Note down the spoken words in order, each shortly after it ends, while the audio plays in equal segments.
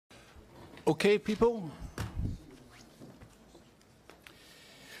Okay, people.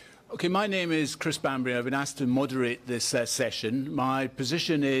 Okay, my name is Chris Bambery. I've been asked to moderate this session. My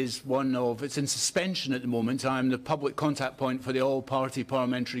position is one of, it's in suspension at the moment. I'm the public contact point for the all-party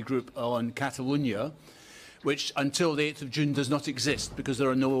parliamentary group on Catalonia, which until the 8th of June does not exist because there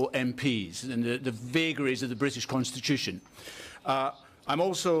are no MPs and the vagaries of the British Constitution. I'm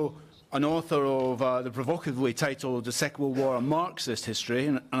also an author of the provocatively titled The Second World War, a Marxist History,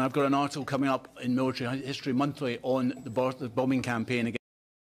 and I've got an article coming up in Military History Monthly on the bombing campaign against.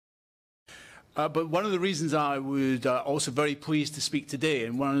 But one of the reasons I would also very pleased to speak today,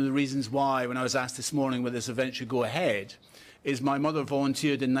 and one of the reasons why, when I was asked this morning whether this event should go ahead, is my mother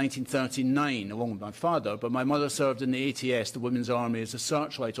volunteered in 1939, along with my father, but my mother served in the ATS, the Women's Army, as a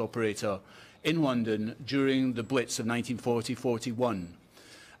searchlight operator in London during the Blitz of 1940-41.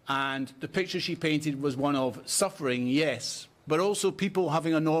 And the picture she painted was one of suffering, yes, but also people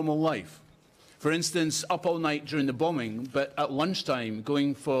having a normal life. For instance, up all night during the bombing, but at lunchtime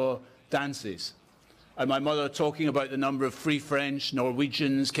going for dances. And my mother talking about the number of Free French,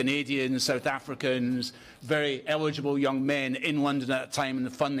 Norwegians, Canadians, South Africans, very eligible young men in London at the time and the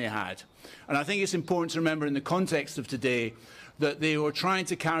fun they had. And I think it's important to remember in the context of today that they were trying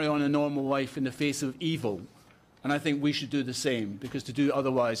to carry on a normal life in the face of evil. And I think we should do the same, because to do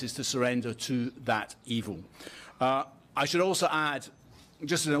otherwise is to surrender to that evil. I should also add,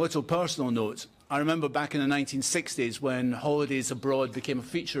 just on a little personal note, I remember back in the 1960s when holidays abroad became a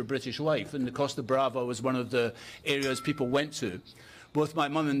feature of British life, and the Costa Brava was one of the areas people went to. Both my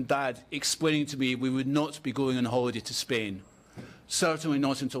mum and dad explaining to me we would not be going on holiday to Spain, certainly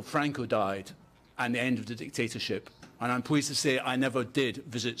not until Franco died and the end of the dictatorship. And I'm pleased to say I never did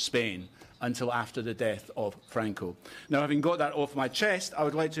visit Spain until after the death of Franco. Now, having got that off my chest, I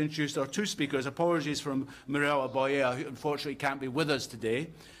would like to introduce our two speakers. Apologies from Mirella Boyer, who unfortunately can't be with us today.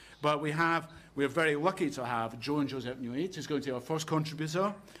 But we're very lucky to have Joan Josep Nuet, who's going to be our first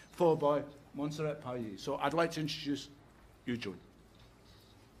contributor, followed by Montserrat. So I'd like to introduce you, Joan.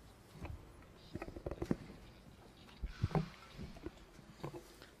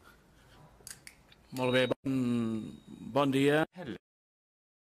 Molt bé, bon dia. Hello.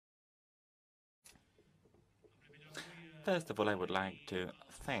 First of all, I would like to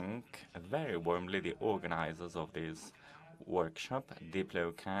thank very warmly the organizers of this workshop,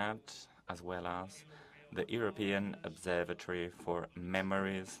 Diplocat, as well as the European Observatory for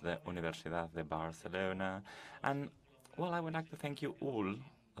Memories, the Universidad de Barcelona. And, well, I would like to thank you all,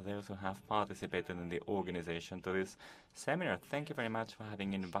 those who have participated in the organization to this seminar. Thank you very much for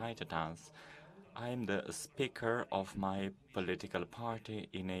having invited us. I'm the speaker of my political party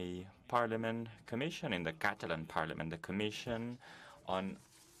in a parliament commission, in the Catalan parliament, the Commission on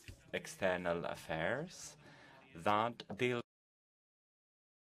External Affairs, that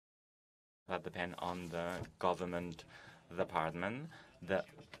depend on the government department. The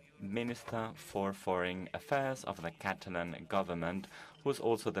Minister for Foreign Affairs of the Catalan government, who's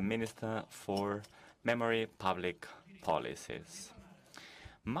also the Minister for Memory Public Policies.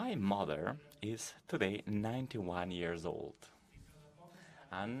 My mother is today 91 years old,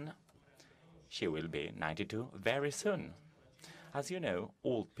 and she will be 92 very soon. As you know,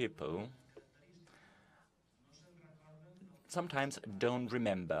 old people sometimes don't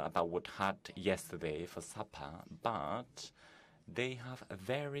remember about what had yesterday for supper, but they have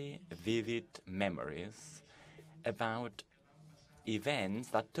very vivid memories about events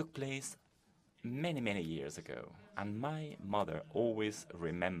that took place many, many years ago. And my mother always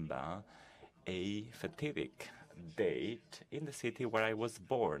remember a fatidic date in the city where I was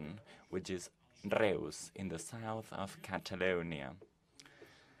born, which is Reus, in the south of Catalonia.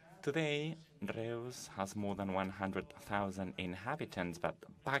 Today, Reus has more than 100,000 inhabitants, but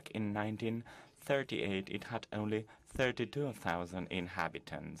back in 1938 it had only 32,000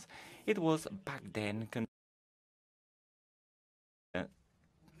 inhabitants. It was back then a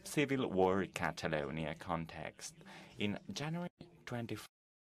civil war Catalonia context. In January 24th,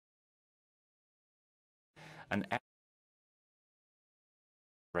 an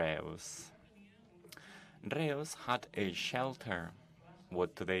Reus had a shelter,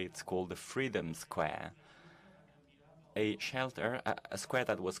 what today it's called the Freedom Square, a shelter, a square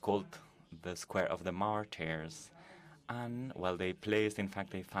that was called the Square of the Martyrs. And, well, they placed, in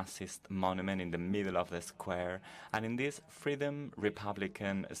fact, a fascist monument in the middle of the square. And in this Freedom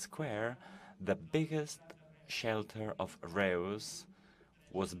Republican Square, the biggest shelter of Reus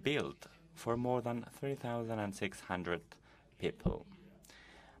was built for more than 3,600 people.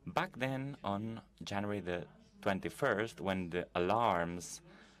 Back then, on January the 21st, when the alarms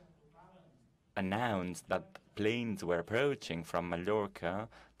announced that planes were approaching from Mallorca,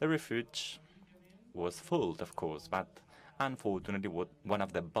 the refuge was full, of course, but unfortunately one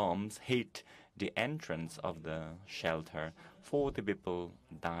of the bombs hit the entrance of the shelter. 40 people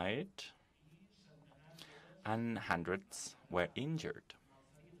died and hundreds were injured,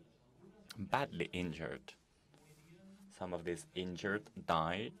 badly injured. Some of these injured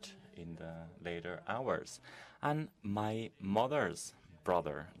died in the later hours. And my mother's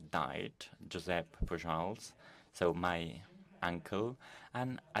brother died, Josep Pujals, so my uncle.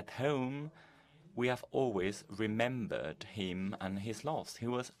 And at home, we have always remembered him and his loss. He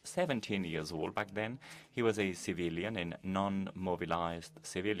was 17 years old back then. He was a civilian, a non-mobilized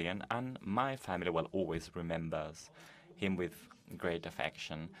civilian, and my family will always remembers him with great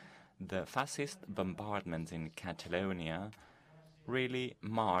affection. The fascist bombardments in Catalonia really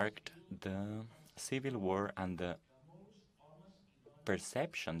marked the civil war and the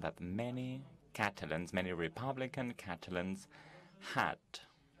perception that many Catalans, many Republican Catalans had.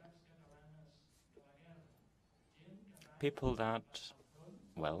 People that,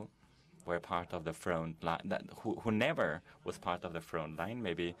 well, were part of the front line, who never was part of the front line.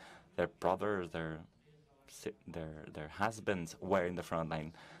 Maybe their brothers, their husbands were in the front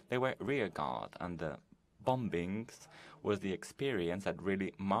line. They were rear guard, and the bombings was the experience that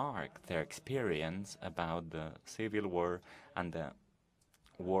really marked their experience about the civil war and the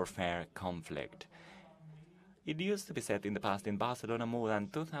warfare conflict. It used to be said in the past in Barcelona more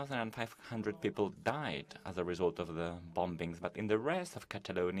than 2,500 people died as a result of the bombings, but in the rest of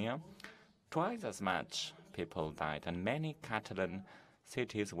Catalonia, twice as much people died, and many Catalan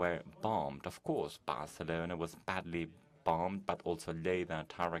cities were bombed. Of course, Barcelona was badly bombed, but also Lleida,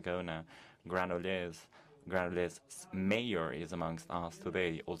 Tarragona, Granollers. Granollers' mayor is amongst us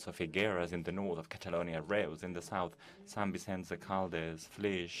today. Also Figueres in the north of Catalonia, Reus in the south, Sant Vicenç de Caldes,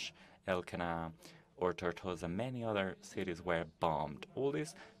 Flix, Elcana, or Tortosa. Many other cities were bombed. All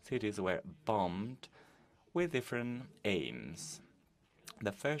these cities were bombed with different aims.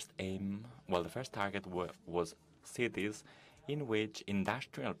 The first aim, well, the first target was cities in which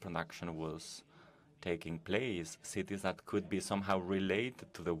industrial production was taking place, cities that could be somehow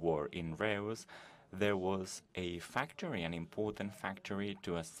related to the war. In Reus, there was a factory, an important factory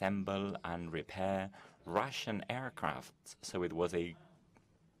to assemble and repair Russian aircrafts, so it was a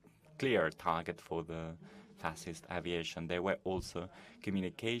clear target for the fascist aviation. There were also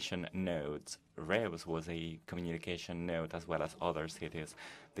communication nodes. Reus was a communication node as well as other cities.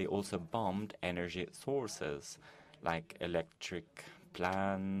 They also bombed energy sources like electric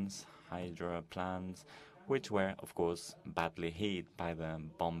plants, hydro plants, which were, of course, badly hit by the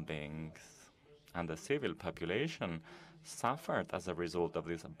bombings. And the civil population suffered as a result of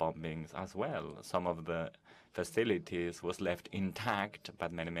these bombings as well. Some of the facilities was left intact,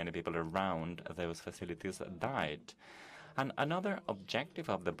 but many people around those facilities died. And another objective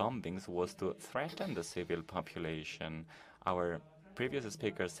of the bombings was to threaten the civil population. Our previous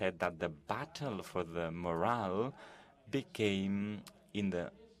speaker said that the battle for the morale became in the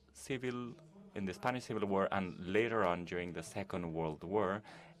Spanish Civil War and later on during the Second World War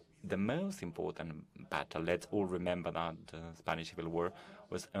the most important battle. Let's all remember that the Spanish Civil War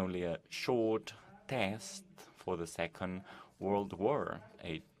was only a short test for the Second World War,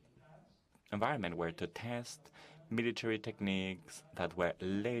 an environment where to test military techniques that were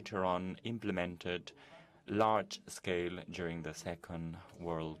later on implemented large scale during the Second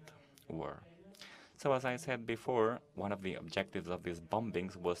World War. So as I said before, one of the objectives of these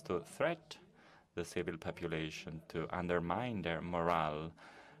bombings was to threat the civil population, to undermine their morale.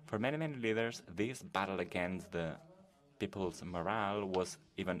 For many leaders, this battle against the people's morale was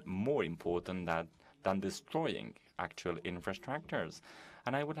even more important than destroying actual infrastructures.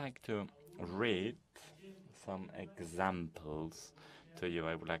 And I would like to read some examples to you.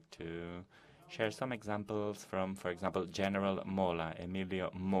 I would like to share some examples from, for example, General Mola, Emilio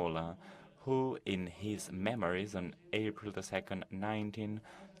Mola, who in his memories on April the 2nd,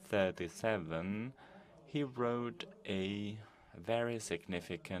 1937, he wrote a very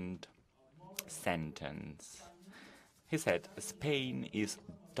significant sentence. He said, Spain is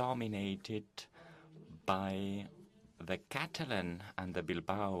dominated by the Catalan and the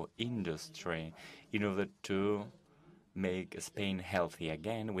Bilbao industry. In order to make Spain healthy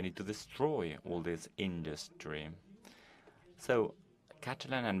again, we need to destroy all this industry. So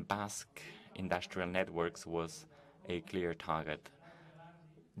Catalan and Basque industrial networks was a clear target.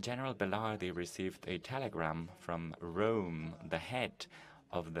 General Bellardi received a telegram from Rome, the head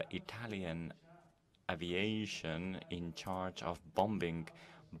of the Italian aviation in charge of bombing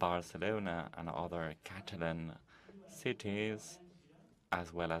Barcelona and other Catalan cities,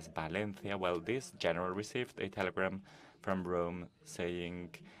 as well as Valencia. Well, this general received a telegram from Rome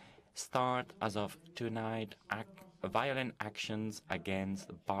saying, start as of tonight violent actions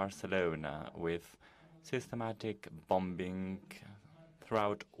against Barcelona with systematic bombing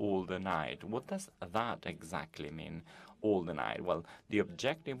throughout all the night. What does that exactly mean, all the night? Well, the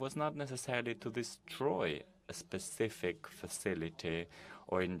objective was not necessarily to destroy a specific facility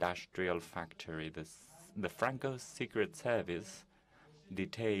or industrial factory. The Franco Secret Service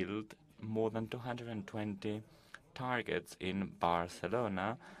detailed more than 220 targets in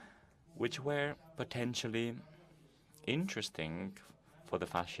Barcelona, which were potentially interesting for the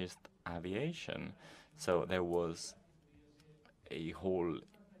fascist aviation. So there was a whole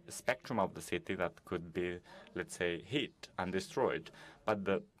spectrum of the city that could be, let's say, hit and destroyed. But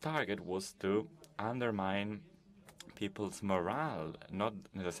the target was to undermine people's morale, not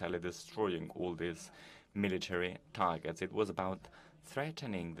necessarily destroying all these military targets. It was about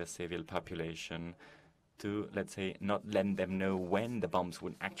threatening the civil population to, let's say, not let them know when the bombs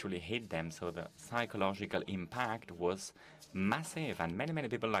would actually hit them. So the psychological impact was massive. And many, many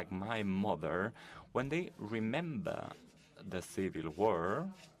people like my mother, when they remember the civil war,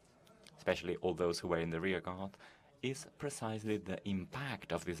 especially all those who were in the rear guard, is precisely the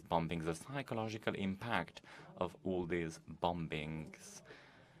impact of these bombings, the psychological impact of all these bombings.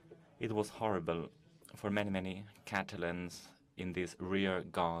 It was horrible for many, many Catalans in these rear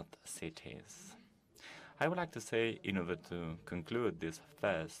guard cities. I would like to say, in order to conclude this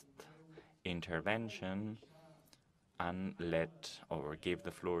first intervention and give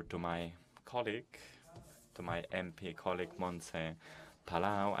the floor to my colleague, to my MP colleague, Montserrat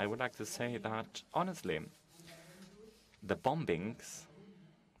Palau, I would like to say that, honestly, the bombings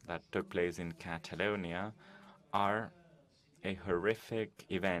that took place in Catalonia are a horrific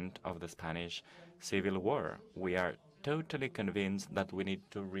event of the Spanish Civil War. We are totally convinced that we need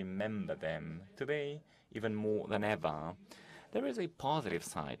to remember them today, even more than ever. There is a positive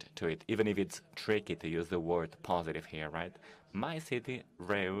side to it, even if it's tricky to use the word positive here, right? My city,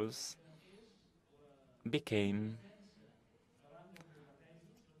 Reus, became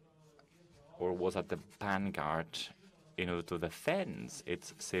or was at the vanguard in order to defend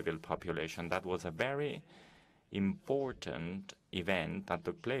its civil population. That was a very important event that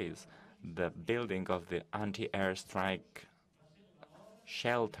took place. The building of the anti-airstrike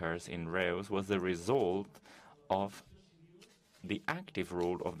shelters in Reus was the result of the active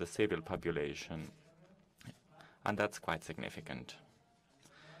role of the civil population, and that's quite significant.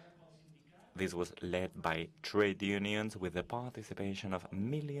 This was led by trade unions with the participation of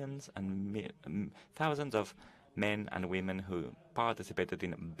millions and thousands of men and women who participated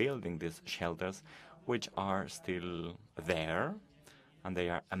in building these shelters, which are still there, and they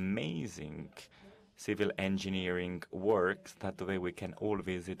are amazing civil engineering works that today we can all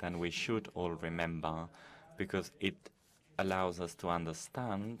visit and we should all remember, because it allows us to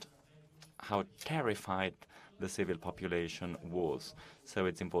understand how terrified the civil population was. So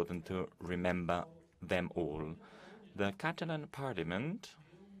it's important to remember them all. The Catalan Parliament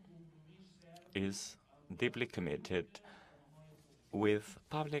is deeply committed with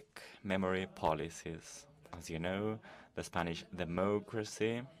public memory policies. As you know, the Spanish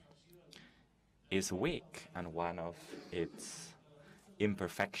democracy is weak, and one of its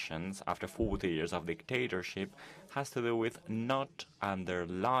imperfections after 40 years of dictatorship has to do with not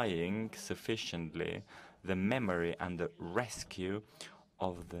underlying sufficiently the memory and the rescue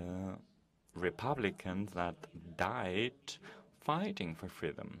of the Republicans that died fighting for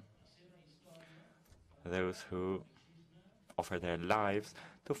freedom. Those who offered their lives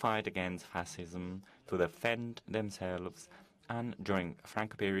to fight against fascism, to defend themselves, and during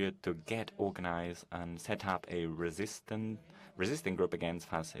Franco period to get organized and set up a resisting group against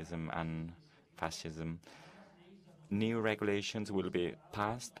fascism and fascism. New regulations will be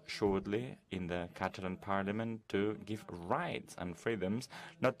passed shortly in the Catalan Parliament to give rights and freedoms,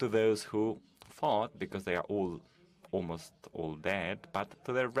 not to those who fought because they are almost all dead, but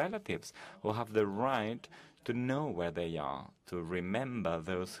to their relatives who have the right to know where they are, to remember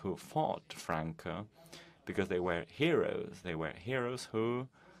those who fought Franco, because they were heroes. They were heroes who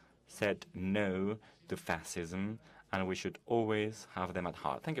said no to fascism, and we should always have them at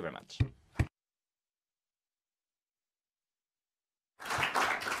heart. Thank you very much.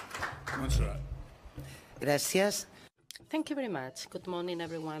 Montserrat. Gracias. Thank you very much. Good morning,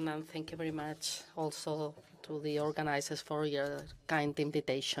 everyone, and thank you very much also to the organizers for your kind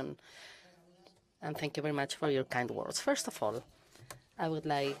invitation. And thank you very much for your kind words. First of all, I would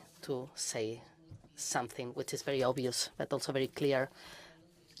like to say something which is very obvious, but also very clear.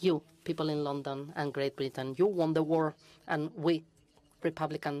 You, people in London and Great Britain, you won the war, and we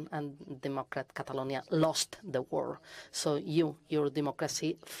Republican and Democrat Catalonia lost the war. So your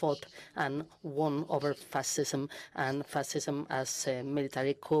democracy fought and won over fascism, and fascism as a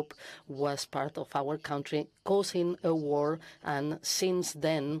military coup was part of our country, causing a war. And since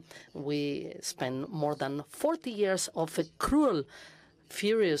then, we spent more than 40 years of a cruel,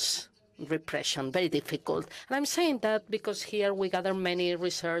 furious repression, very difficult. And I'm saying that because here we gather many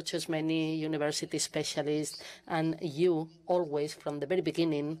researchers, many university specialists, and you always, from the very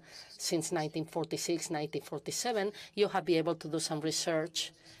beginning, since 1946, 1947, you have been able to do some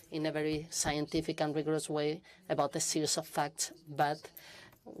research in a very scientific and rigorous way about a series of facts, but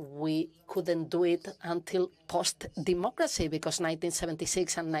we couldn't do it until post-democracy, because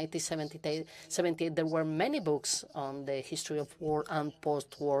 1976 and 1978, there were many books on the history of war and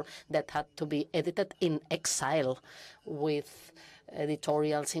post-war that had to be edited in exile with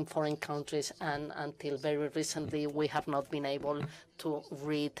editorials in foreign countries, and until very recently, we have not been able to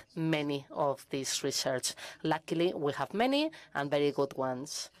read many of these research. Luckily, we have many and very good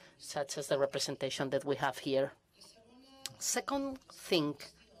ones, such as the representation that we have here. Second thing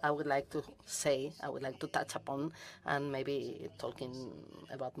I would like to say, I would like to touch upon, and maybe talking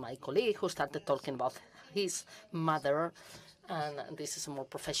about my colleague who started talking about his mother, and this is a more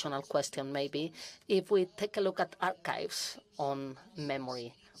professional question maybe. If we take a look at archives on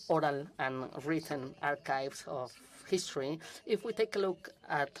memory, oral and written archives of history, if we take a look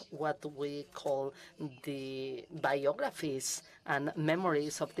at what we call the biographies and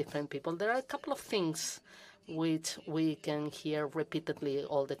memories of different people, there are a couple of things which we can hear repeatedly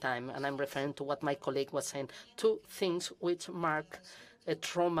all the time. And I'm referring to what my colleague was saying. Two things which mark a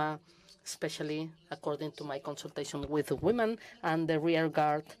trauma, especially according to my consultation with the women and the rear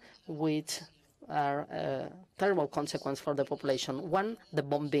guard, which are a terrible consequence for the population. One, the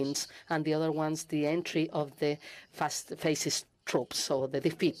bombings, and the other one's the entry of the fascist troops, so the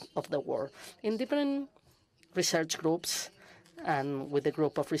defeat of the war. In different research groups, and with the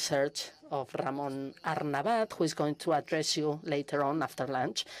group of research of Ramon Arnabat, who is going to address you later on after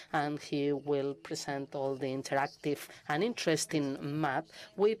lunch, and he will present all the interactive and interesting map.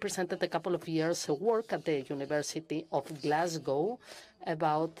 We presented a couple of years of work at the University of Glasgow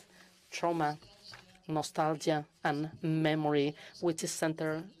about trauma, nostalgia, and memory, which is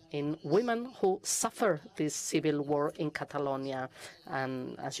centered in women who suffer this civil war in Catalonia,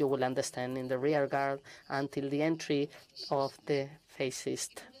 and as you will understand, in the rear guard until the entry of the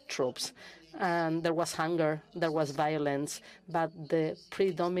fascist troops. And there was hunger, there was violence, but the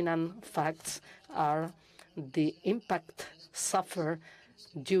predominant facts are the impact suffered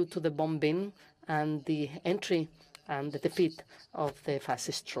due to the bombing and the entry and the defeat of the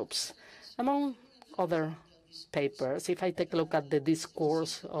fascist troops. Among other papers, if I take a look at the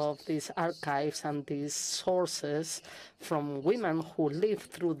discourse of these archives and these sources from women who lived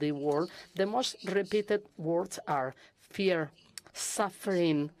through the war, the most repeated words are fear,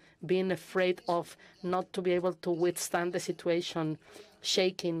 suffering, being afraid of not to be able to withstand the situation,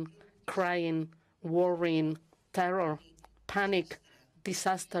 shaking, crying, worrying, terror, panic,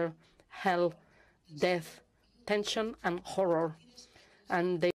 disaster, hell, death, tension, and horror.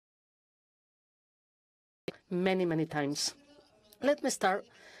 And they many times. Let me start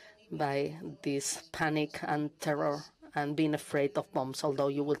by this panic and terror and being afraid of bombs, although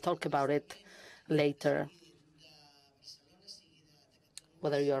you will talk about it later,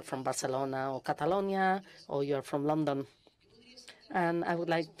 whether you are from Barcelona or Catalonia or you are from London. And I would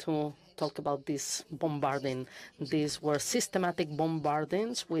like to talk about this bombarding. These were systematic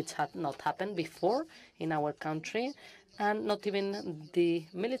bombardings which had not happened before in our country, and not even the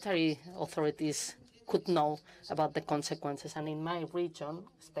military authorities could know about the consequences. And in my region,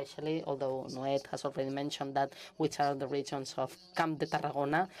 especially, although Nuet has already mentioned that, which are the regions of Camp de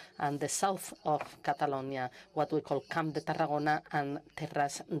Tarragona and the south of Catalonia, what we call Camp de Tarragona and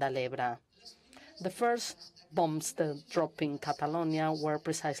Terres de l'Ebre. The first bombs that dropped in Catalonia were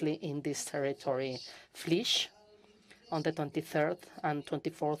precisely in this territory. Flix, on the 23rd and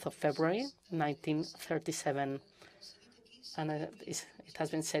 24th of February, 1937. And it has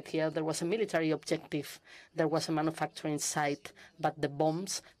been said here, there was a military objective, there was a manufacturing site, but the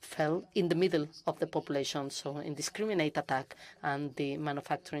bombs fell in the middle of the population, so indiscriminate attack, and the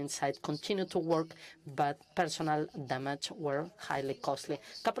manufacturing site continued to work, but personal damage were highly costly.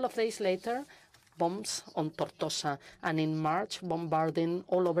 A couple of days later, bombs on Tortosa, and in March, bombarding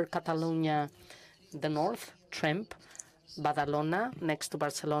all over Catalonia, the north, Tremp, Badalona, next to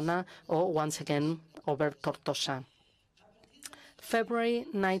Barcelona, or once again over Tortosa. February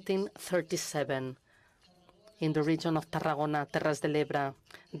 1937, in the region of Tarragona, Terras de l'Ebre.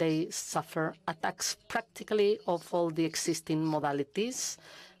 They suffer attacks practically of all the existing modalities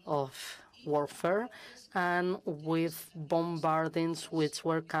of warfare, and with bombardings which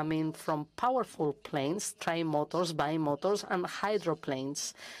were coming from powerful planes, trimotors, bimotors, and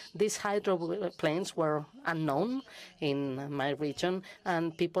hydroplanes. These hydroplanes were unknown in my region,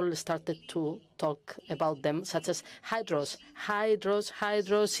 and people started to talk about them, such as Hydros,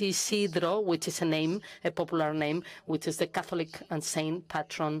 Isidro, which is a name, a popular name, which is the Catholic and saint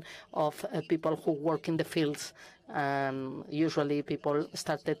patron of people who work in the fields. And usually people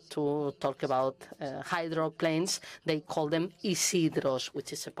started to talk about hydroplanes. They call them Isidros,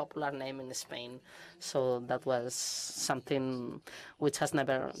 which is a popular name in Spain. So that was something which has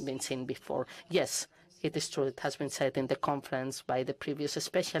never been seen before. Yes, it is true. It has been said in the conference by the previous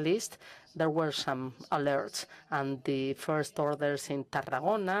specialist. There were some alerts, and the first orders in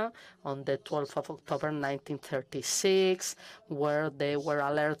Tarragona on the 12th of October 1936, where they were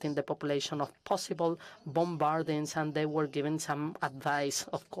alerting the population of possible bombardings, and they were given some advice,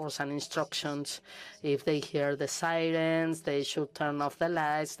 of course, and instructions. If they hear the sirens, they should turn off the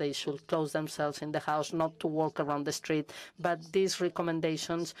lights, they should close themselves in the house, not to walk around the street. But these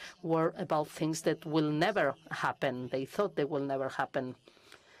recommendations were about things that will never happen. They thought they will never happen.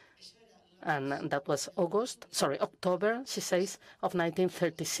 And that was October, she says, of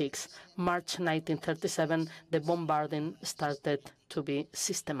 1936. March 1937, the bombarding started to be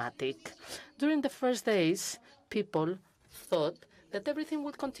systematic. During the first days, people thought that everything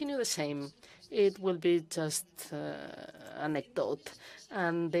would continue the same. It will be just anecdote.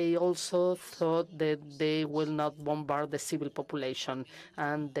 And they also thought that they will not bombard the civil population,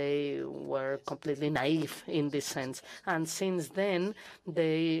 and they were completely naive in this sense. And since then,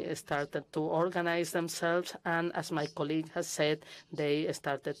 they started to organize themselves, and as my colleague has said, they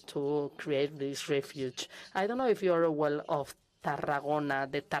started to create this refuge. I don't know if you're aware of Tarragona,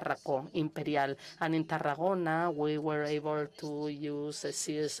 the Tarraco Imperial. And in Tarragona, we were able to use a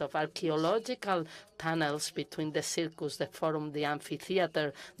series of archaeological tunnels between the circus, the forum, the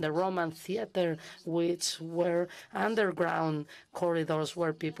amphitheater, the Roman theater, which were underground corridors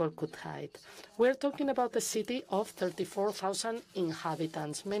where people could hide. We're talking about a city of 34,000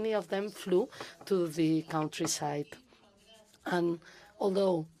 inhabitants. Many of them flew to the countryside. And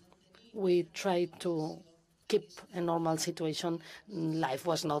although we tried to keep a normal situation, life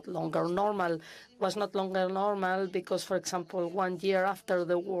was not longer normal. Because, for example, 1 year after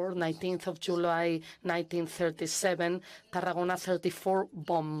the war, 19th of July 1937, Tarragona, 34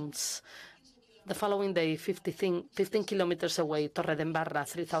 bombs. The following day, 15 kilometers away, Torredembarra,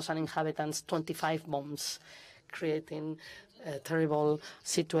 3,000 inhabitants, 25 bombs, creating a terrible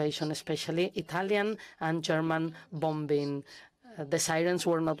situation, especially Italian and German bombing. The sirens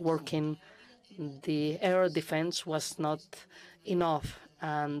were not working. The air defense was not enough,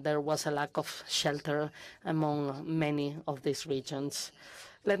 and there was a lack of shelter among many of these regions.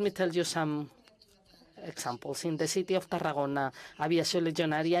 Let me tell you some examples. In the city of Tarragona, Aviación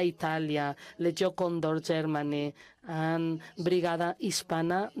Legionaria Italia, Legió Condor Germany, and Brigada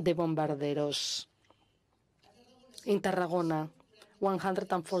Hispana de Bombarderos. In Tarragona,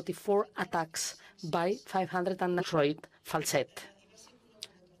 144 attacks by 500 Falset,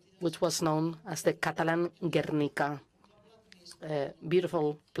 which was known as the Catalan Guernica. A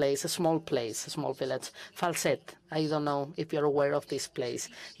beautiful place, a small village. Falset, I don't know if you're aware of this place.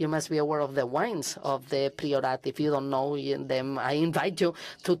 You must be aware of the wines of the Priorat. If you don't know them, I invite you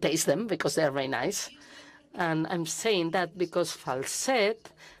to taste them because they're very nice. And I'm saying that because Falset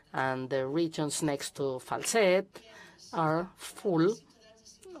and the regions next to Falset are full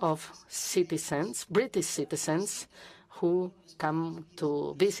of citizens, British citizens, who come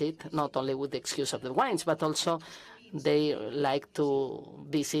to visit, not only with the excuse of the wines, but also they like to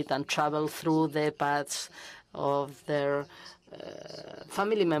visit and travel through the paths of their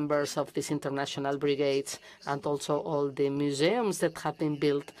family members of these international brigades, and also all the museums that have been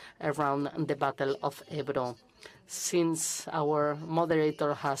built around the Battle of Ebro. Since our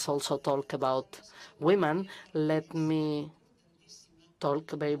moderator has also talked about women, let me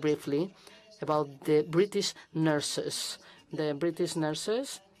talk very briefly about the British nurses. The British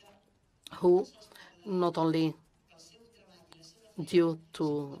nurses who, not only due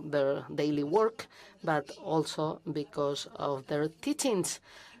to their daily work, but also because of their teachings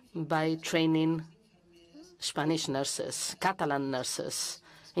by training Spanish nurses, Catalan nurses,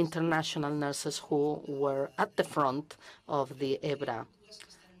 international nurses who were at the front of the Ebra.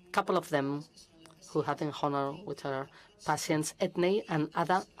 A couple of them who had in honor with her patients Edney and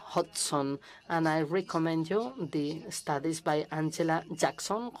Ada Hodgson. And I recommend you the studies by Angela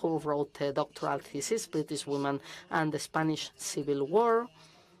Jackson, who wrote a doctoral thesis, British Women and the Spanish Civil War.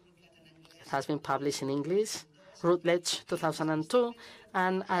 It has been published in English, Routledge, 2002.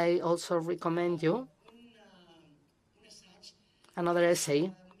 And I also recommend you another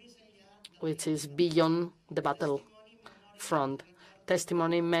essay, which is Beyond the Battlefront,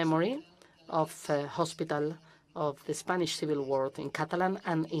 Testimony Memory of Hospital of the Spanish Civil War in Catalan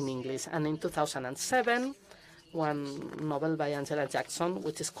and in English. And in 2007, one novel by Angela Jackson,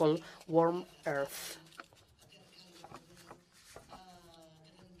 which is called Warm Earth.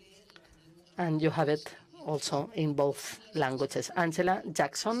 And you have it also in both languages. Angela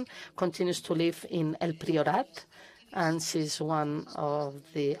Jackson continues to live in El Priorat, and she's one of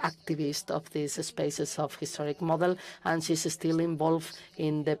the activists of these spaces of historic model, and she's still involved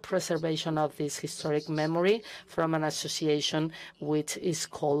in the preservation of this historic memory from an association which is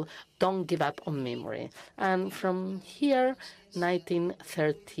called Don't Give Up on Memory. And from here,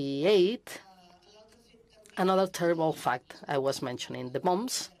 1938, another terrible fact I was mentioning, the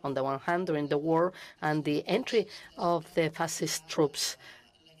bombs, on the one hand, during the war, and the entry of the fascist troops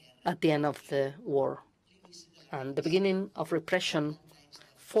at the end of the war. And the beginning of repression,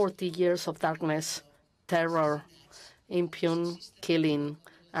 40 years of darkness, terror, impune killing,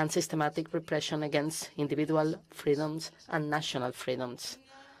 and systematic repression against individual freedoms and national freedoms.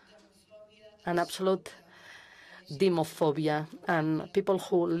 An absolute demophobia, and people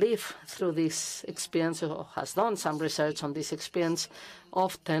who live through this experience or has done some research on this experience,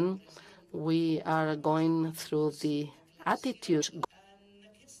 often we are going through the attitudes.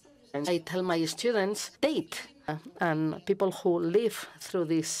 I tell my students, date. And people who live through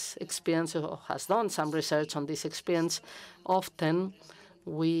this experience or has done some research on this experience, often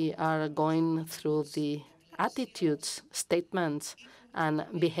we are going through the attitudes, statements, and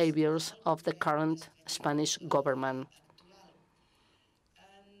behaviors of the current Spanish government.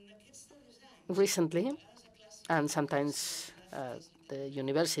 Recently, and sometimes at the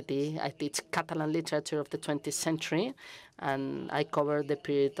university, I teach Catalan literature of the 20th century, and I cover the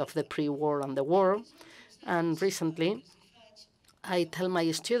period of the pre-war and the war. And recently, I tell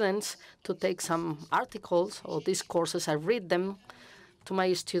my students to take some articles or discourses. I read them to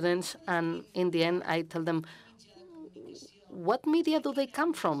my students, and in the end, I tell them, what media do they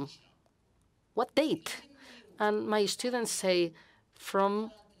come from? What date? And my students say, from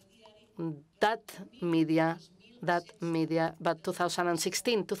that media, but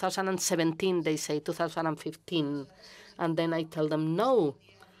 2016, 2017, they say, 2015. And then I tell them, no,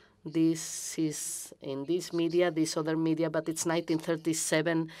 this is in this media, this other media, but it's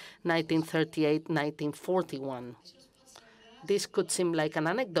 1937, 1938, 1941. This could seem like an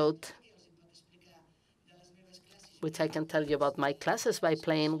anecdote, which I can tell you about my classes by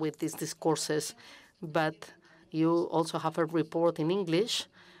playing with these discourses, but you also have a report in English,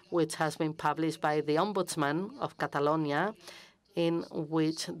 which has been published by the Ombudsman of Catalonia, in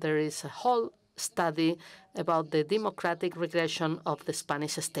which there is a whole study about the democratic regression of the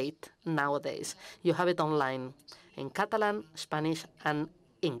Spanish state nowadays. You have it online in Catalan, Spanish, and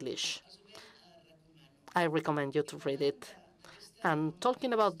English. I recommend you to read it. And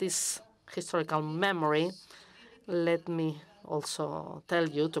talking about this historical memory, let me also tell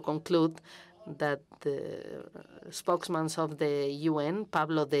you, to conclude, that the spokesman of the UN,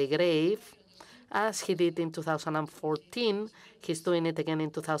 Pablo de Grave, as he did in 2014, he's doing it again in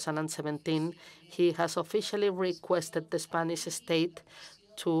 2017, he has officially requested the Spanish state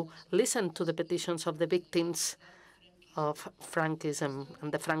to listen to the petitions of the victims of Franquism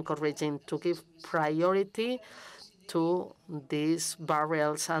and the Franco regime, to give priority to these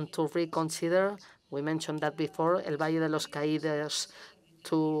burials and to reconsider, we mentioned that before, El Valle de los Caídos,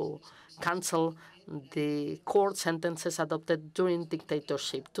 to cancel the court sentences adopted during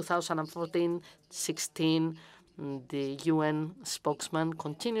dictatorship. 2014-16, the UN spokesman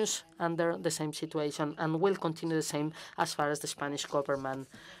continues under the same situation and will continue the same as far as the Spanish government.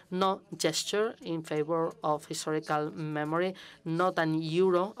 No gesture in favor of historical memory, not an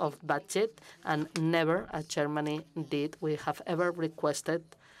euro of budget, and never, as Germany did, we have ever requested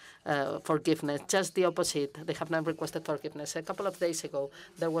forgiveness. Just the opposite. They have not requested forgiveness. A couple of days ago,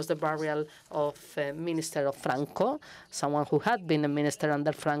 there was the burial of a minister of Franco, someone who had been a minister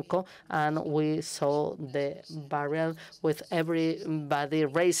under Franco, and we saw the burial with everybody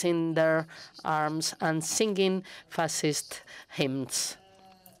raising their arms and singing fascist hymns.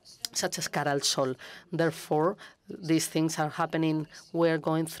 such as Cara al Sol. Therefore, these things are happening. We're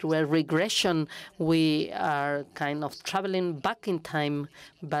going through a regression. We are kind of traveling back in time,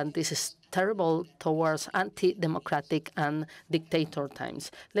 but this is terrible towards anti-democratic and dictator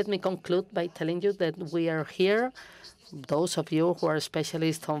times. Let me conclude by telling you that we are here, those of you who are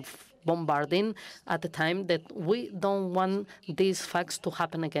specialists of bombarding, at the time that we don't want these facts to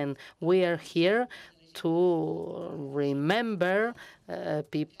happen again. We are here to remember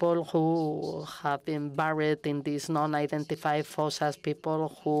people who have been buried in these non-identified fossas,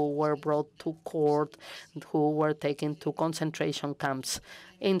 people who were brought to court, who were taken to concentration camps.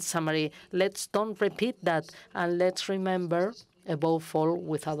 In summary, let's don't repeat that, and let's remember, above all,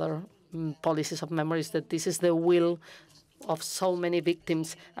 with other policies of memories, that this is the will of so many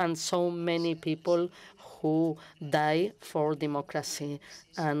victims and so many people who die for democracy.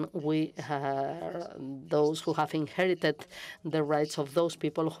 And we are those who have inherited the rights of those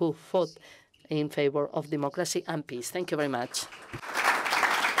people who fought in favor of democracy and peace. Thank you very much.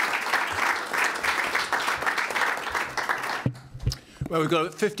 Well, we've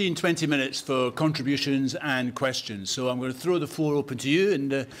got 15, 20 minutes for contributions and questions. So I'm going to throw the floor open to you. In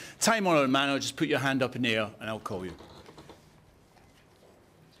the time-honored manner, just put your hand up in the air and I'll call you.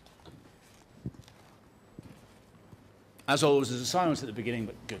 As always, there's a silence at the beginning,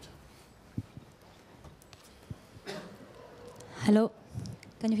 but good. Hello,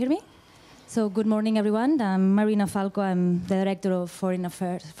 can you hear me? So good morning, everyone. I'm Marina Falco. I'm the Director of Foreign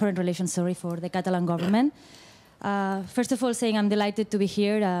Relations, for the Catalan government. First of all, saying I'm delighted to be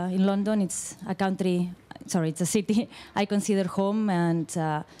here in London. It's a city I consider home, and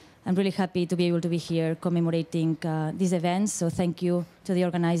I'm really happy to be able to be here commemorating this event. So thank you to the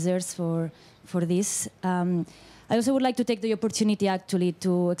organizers for this. I also would like to take the opportunity actually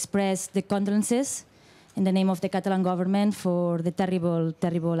to express the condolences in the name of the Catalan government for the terrible,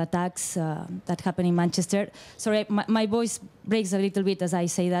 terrible attacks that happened in Manchester. Sorry, my voice breaks a little bit as I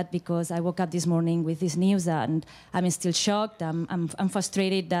say that because I woke up this morning with this news and I'm still shocked. I'm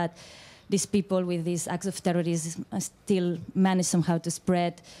frustrated that these people with these acts of terrorism still manage somehow to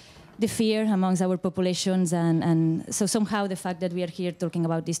spread the fear amongst our populations. And so somehow the fact that we are here talking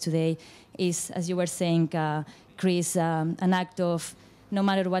about this today is, as you were saying, Chris, an act of no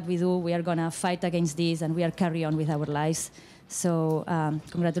matter what we do, we are going to fight against this and we are carry on with our lives. So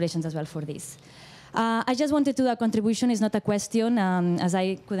congratulations as well for this. I just wanted to do a contribution. It's not a question, as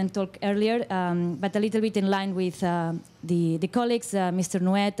I couldn't talk earlier, but a little bit in line with the colleagues, Mr.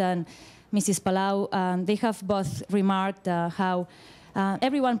 Nuet and Mrs. Palau. They have both remarked how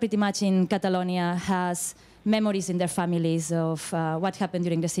everyone pretty much in Catalonia has memories in their families of what happened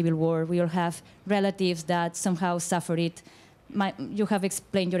during the Civil War. We all have relatives that somehow suffered it. You have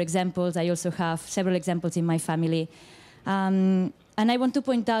explained your examples. I also have several examples in my family. And I want to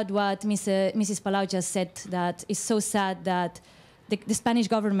point out what Mrs. Palau just said, that it's so sad that the Spanish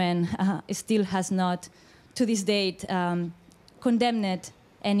government still has not, to this date, condemned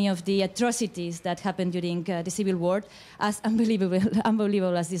any of the atrocities that happened during the Civil War, as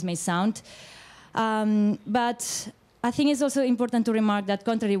unbelievable as this may sound. But I think it's also important to remark that,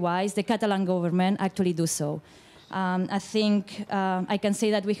 contrary-wise, the Catalan government actually do so. I think I can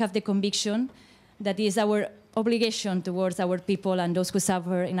say that we have the conviction that it is our obligation towards our people and those who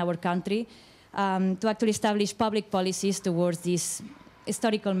suffer in our country to actually establish public policies towards this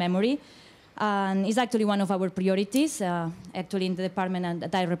historical memory. And it's actually one of our priorities, actually in the department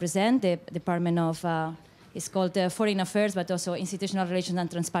that I represent, the Department of it's called Foreign Affairs, but also Institutional Relations and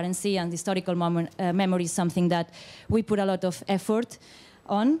Transparency, and historical memory is something that we put a lot of effort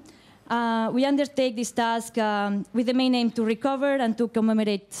on. We undertake this task with the main aim to recover and to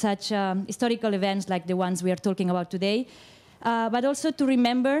commemorate such historical events like the ones we are talking about today, but also to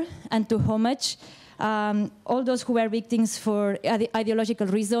remember and to homage all those who were victims for ideological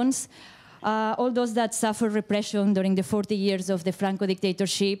reasons, all those that suffered repression during the 40 years of the Franco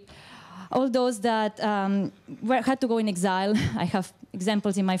dictatorship, all those that had to go in exile. I have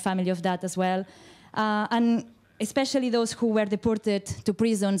examples in my family of that as well. And especially those who were deported to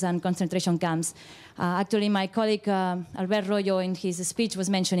prisons and concentration camps. Actually, my colleague Albert Royo in his speech was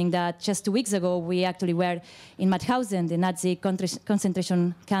mentioning that just 2 weeks ago we actually were in Mauthausen, the Nazi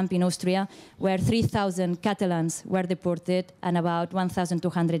concentration camp in Austria, where 3,000 Catalans were deported and about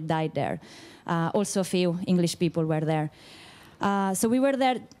 1,200 died there. Also a few English people were there. So we were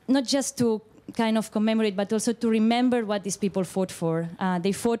there not just to kind of commemorate, but also to remember what these people fought for.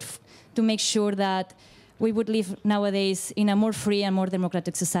 They fought to make sure that we would live nowadays in a more free and more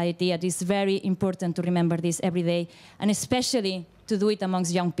democratic society. It is very important to remember this every day, and especially to do it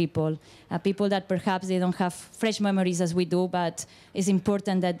amongst young people, people that perhaps they don't have fresh memories as we do, but it's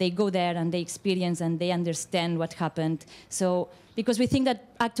important that they go there and they experience and they understand what happened. So, because we think that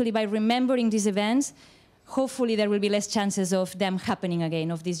actually by remembering these events, hopefully there will be less chances of them happening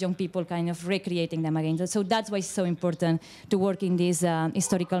again, of these young people kind of recreating them again. So that's why it's so important to work in this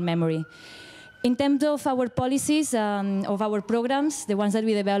historical memory. In terms of our policies, of our programs, the ones that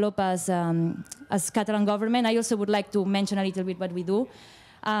we develop as Catalan government, I also would like to mention a little bit what we do.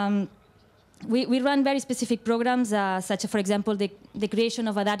 We run very specific programs, such as, for example, the creation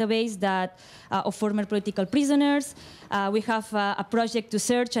of a database of former political prisoners. We have a project to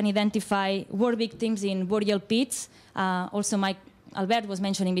search and identify war victims in burial pits. Also, Albert was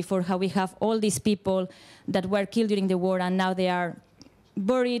mentioning before how we have all these people that were killed during the war, and now they are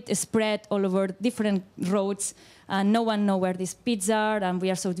buried, spread all over different roads. No one knows where these pits are, and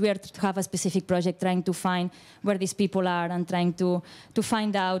we are to have a specific project trying to find where these people are and trying to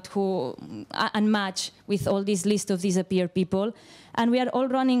find out who and match with all this list of disappeared people. And we are all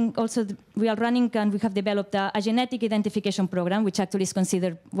running also. We are running and we have developed a genetic identification program, which actually is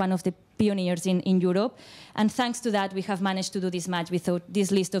considered one of the pioneers in Europe. And thanks to that, we have managed to do this match with this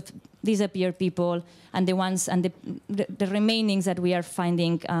list of disappeared people and the ones and the remainings that we are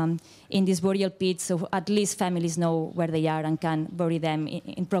finding in these burial pits, so at least families know where they are and can bury them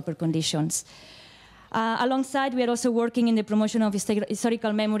in proper conditions. Alongside, we are also working in the promotion of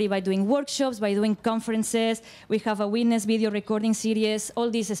historical memory by doing workshops, by doing conferences. We have a witness video recording series. All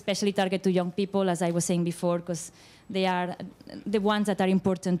these especially target to young people, as I was saying before, because they are the ones that are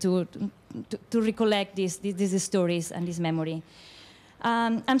important to recollect these stories and this memory.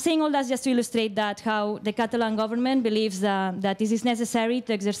 I'm saying all that just to illustrate that how the Catalan government believes that this is necessary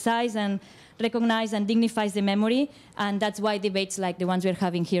to exercise and recognize and dignifies the memory, and that's why debates like the ones we're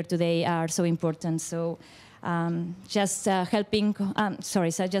having here today are so important. So just thanking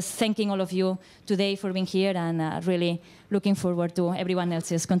all of you today for being here, and really looking forward to everyone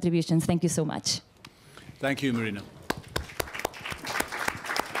else's contributions. Thank you so much. Thank you, Marina.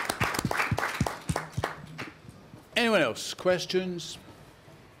 Anyone else? Questions?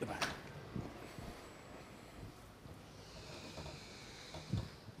 The back.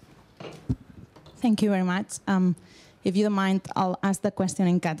 Thank you very much. If you don't mind, I'll ask the question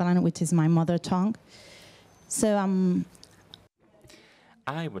in Catalan, which is my mother tongue. So,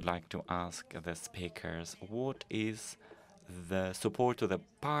 I would like to ask the speakers, what is the support to the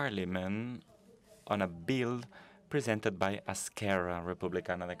Parliament on a bill presented by Esquerra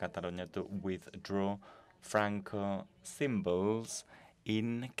Republicana de Catalunya to withdraw Franco symbols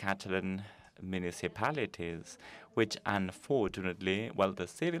in Catalan municipalities, which unfortunately, well, the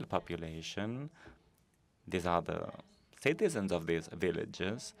civil population, these are the citizens of these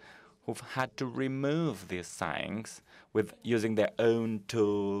villages, who've had to remove these signs with using their own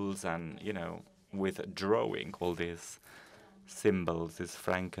tools and, you know, withdrawing all these symbols, these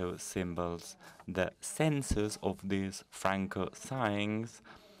Franco symbols. The census of these Franco signs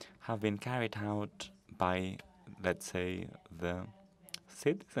have been carried out by, let's say, the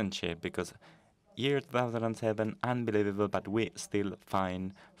citizenship, because year 2007, unbelievable, but we still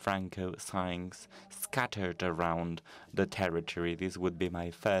find Franco signs scattered around the territory. This would be my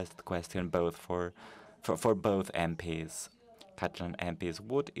first question, both for both MPs, Catalan MPs.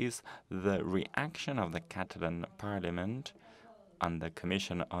 What is the reaction of the Catalan Parliament and the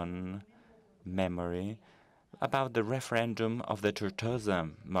Commission on Memory about the referendum of the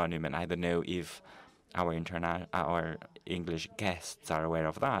Tortosa monument? I don't know if our English guests are aware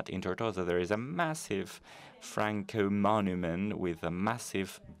of that. In Tortosa, there is a massive Franco monument with a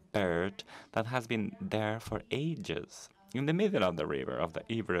massive bird that has been there for ages, in the middle of the river, of the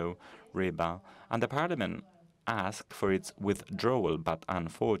Ebro River. And the Parliament asked for its withdrawal, but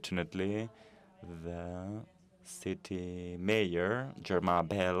unfortunately, the city mayor, Germà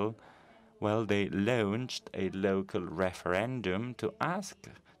Bel, well, they launched a local referendum to ask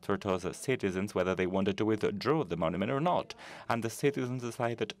Tortosa citizens whether they wanted to withdraw the monument or not, and the citizens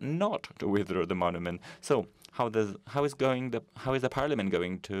decided not to withdraw the monument. So, how is the Parliament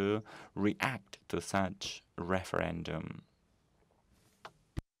going to react to such referendum?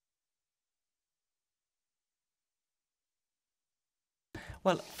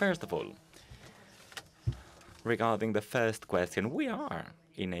 Well, first of all, regarding the first question, we are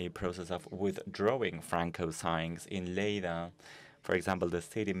in a process of withdrawing Franco signs in Lleida. For example, the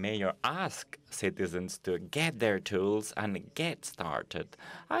city mayor asked citizens to get their tools and get started.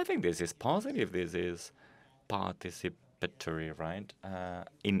 I think this is positive. This is participatory, right?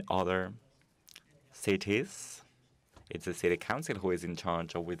 In other cities. It's the city council who is in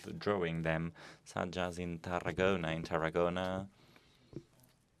charge of withdrawing them, such as in Tarragona. In Tarragona,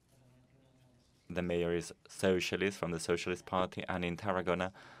 the mayor is socialist, from the Socialist Party, and in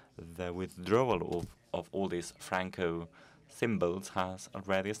Tarragona, the withdrawal of all these Franco symbols has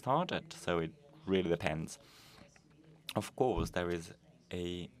already started, so it really depends. Of course, there is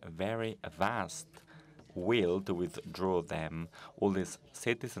a very vast will to withdraw them. All these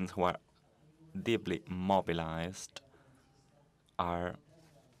citizens who are deeply mobilized are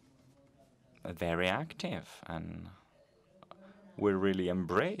very active, and we really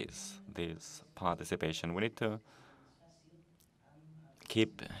embrace this participation. We need to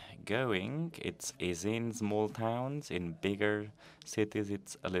keep going. It's easy in small towns. In bigger cities,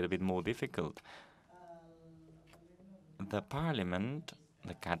 it's a little bit more difficult. The parliament,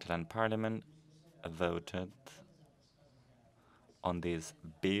 the Catalan parliament, voted on this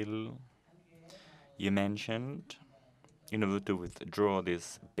bill you mentioned in order to withdraw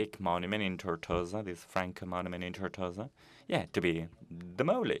this big monument in Tortosa, this Franco monument in Tortosa, yeah, to be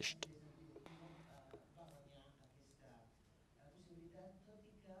demolished.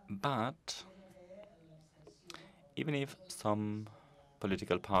 But even if some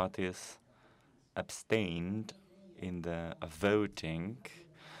political parties abstained in the voting,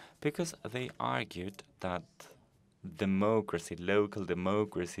 because they argued that democracy, local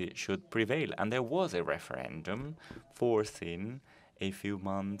democracy, should prevail. And there was a referendum foreseen a few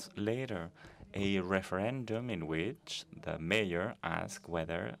months later, a referendum in which the mayor asked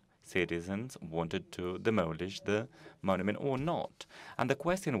whether citizens wanted to demolish the monument or not. And the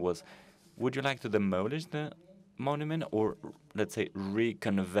question was, would you like to demolish the monument or, let's say,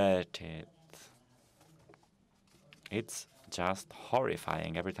 reconvert it? It's just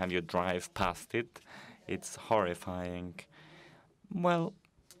horrifying. Every time you drive past it, it's horrifying. Well,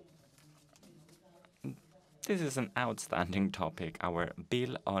 this is an outstanding topic. Our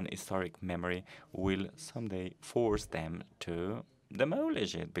bill on historic memory will someday force them to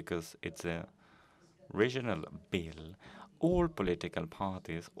demolish it because it's a regional bill. All political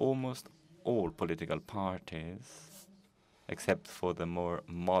parties, almost all political parties, except for the more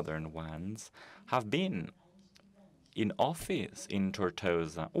modern ones, have been in office in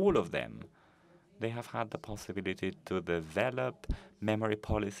Tortosa, all of them. They have had the possibility to develop memory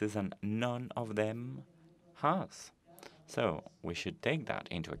policies, and none of them has. So we should take that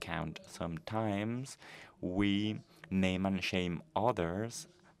into account. Sometimes we name and shame others,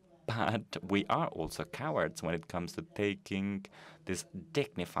 but we are also cowards when it comes to taking these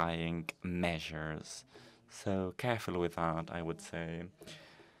dignifying measures. So careful with that, I would say.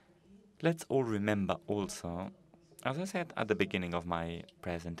 Let's all remember also, as I said at the beginning of my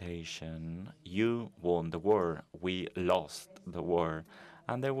presentation, you won the war, we lost the war,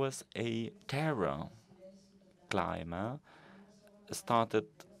 and there was a terror climate started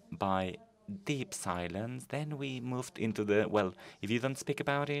by deep silence. Then we moved into the, well, if you don't speak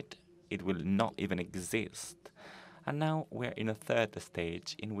about it, it will not even exist. And now we're in a third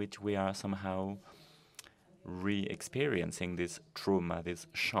stage in which we are somehow re-experiencing this trauma, this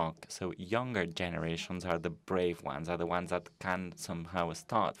shock. So younger generations are the brave ones, are the ones that can somehow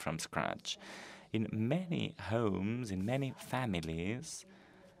start from scratch. In many homes, in many families,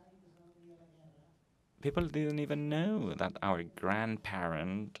 people didn't even know that our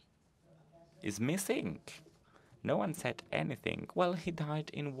grandparent is missing. No one said anything. Well, he died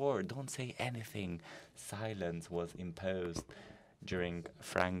in war. Don't say anything. Silence was imposed during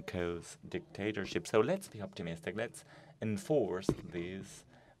Franco's dictatorship. So let's be optimistic. Let's enforce this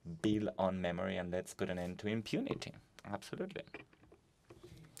bill on memory and let's put an end to impunity. Absolutely.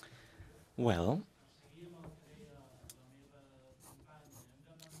 Well,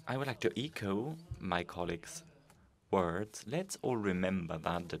 I would like to echo my colleagues' words. Let's all remember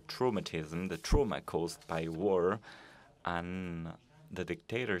that the traumatism, the trauma caused by war and the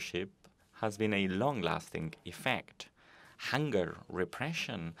dictatorship has been a long-lasting effect. Hunger,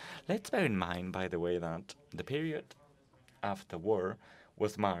 repression. Let's bear in mind, by the way, that the period after war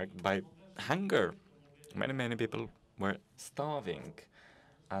was marked by hunger. Many people were starving.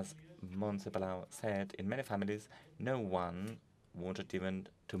 As Montserrat said, in many families, no one wanted even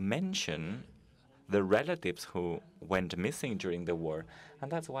to mention the relatives who went missing during the war.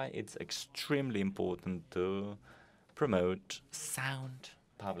 And that's why it's extremely important to promote sound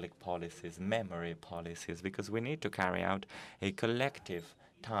public policies, memory policies, because we need to carry out a collective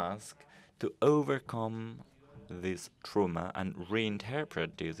task to overcome this trauma and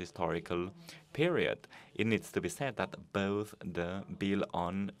reinterpret this historical period. It needs to be said that both the bill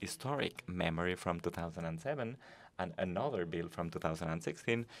on historic memory from 2007 And another bill from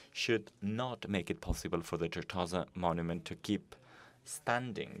 2016 should not make it possible for the Tortosa monument to keep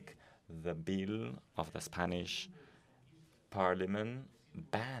standing. The bill of the Spanish Parliament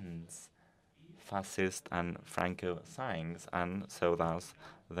bans fascist and Franco signs, and so does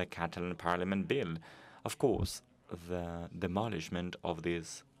the Catalan Parliament bill. Of course, the demolishment of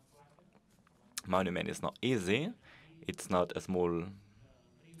this monument is not easy. It's not a small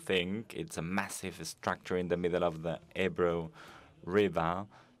thing. It's a massive structure in the middle of the Ebro River.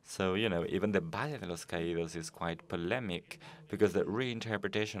 So, you know, even the Valle de los Caídos is quite polemic because the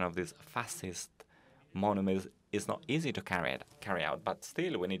reinterpretation of this fascist monument is not easy to carry out. But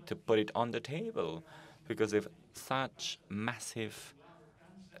still, we need to put it on the table because if such massive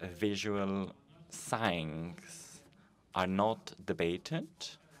visual signs are not debated,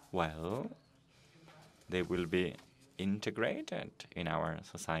 well, they will be integrated in our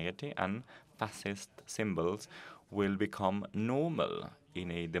society, and fascist symbols will become normal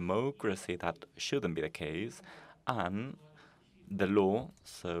in a democracy that shouldn't be the case, and the law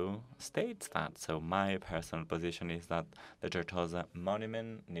so states that. So my personal position is that the Tortosa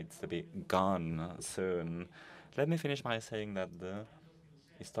monument needs to be gone soon. Let me finish by saying that the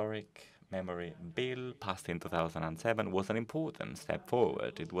historic memory bill passed in 2007 was an important step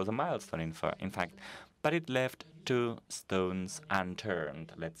forward. It was a milestone, in fact, but it left two stones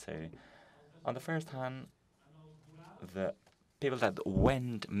unturned, let's say. On the first hand, the people that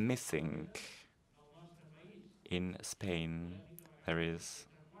went missing in Spain, there is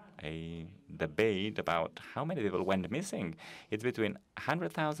a debate about how many people went missing. It's between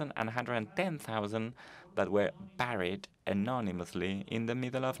 100,000 and 110,000 that were buried anonymously in the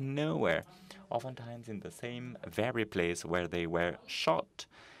middle of nowhere, oftentimes in the same very place where they were shot,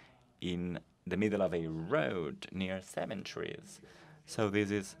 in the middle of a road near cemeteries. So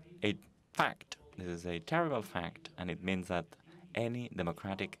this is a fact. This is a terrible fact, and it means that any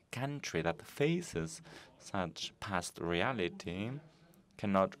democratic country that faces such past reality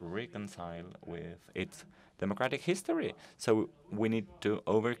cannot reconcile with its democratic history. So we need to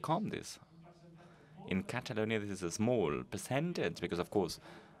overcome this. In Catalonia, this is a small percentage because, of course,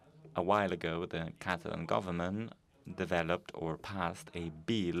 a while ago, the Catalan government developed or passed a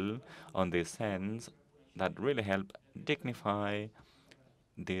bill on this sense that really helped dignify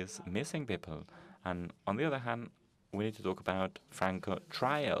these missing people. And on the other hand, we need to talk about Franco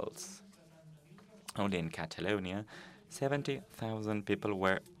trials. Only in Catalonia, 70,000 people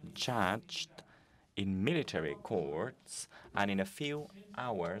were judged in military courts, and in a few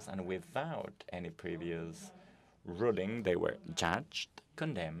hours and without any previous ruling, they were judged,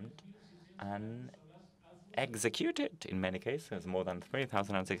 condemned, and executed. In many cases, more than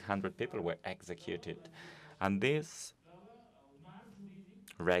 3,600 people were executed. And these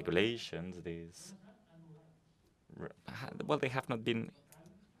regulations, well, they have not been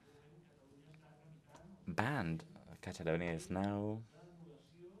banned. Catalonia is now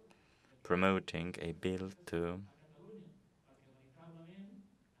promoting a bill to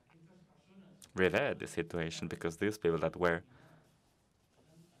revert the situation because these people that were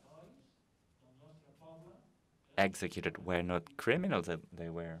executed were not criminals, they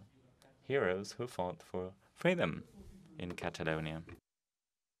were heroes who fought for freedom in Catalonia.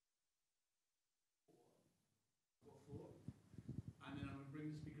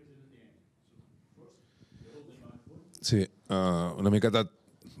 Sí, una miqueta.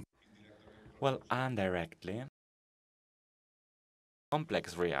 Well, indirectly,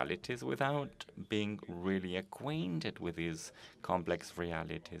 complex realities without being really acquainted with these complex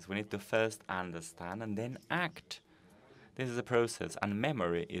realities. We need to first understand and then act. This is a process, and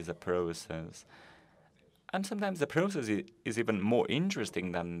memory is a process. And sometimes the process is even more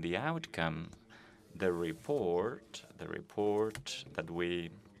interesting than the outcome. The report that we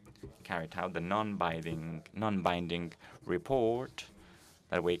carried out, the non-binding report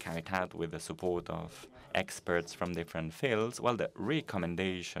that we carried out with the support of experts from different fields, well, the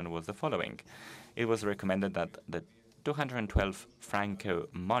recommendation was the following. It was recommended that the 212 Franco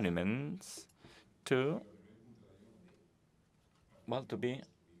monuments to be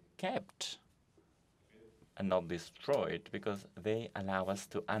kept and not destroyed because they allow us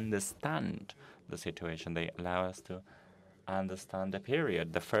to understand the situation. They allow us to understand the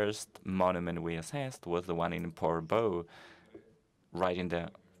period. The first monument we assessed was the one in Portbou, right in the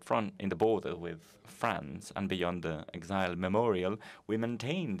front, in the border with France, and beyond the exile memorial, we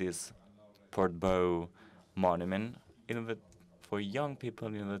maintained this Portbou monument for young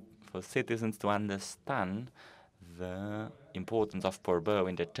people, for citizens to understand the importance of Portbou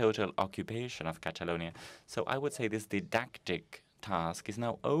in the total occupation of Catalonia. So I would say this didactic task is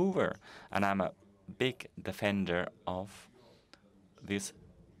now over, and I'm a big defender of this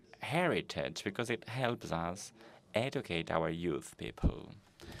heritage because it helps us educate our youth people.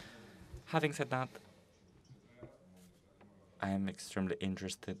 Having said that, I am extremely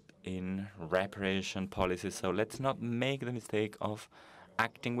interested in reparation policies, so let's not make the mistake of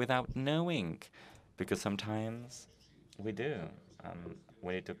acting without knowing, because sometimes we do.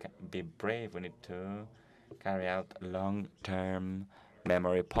 We need to be brave. We need to carry out long-term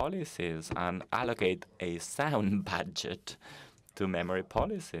memory policies and allocate a sound budget to memory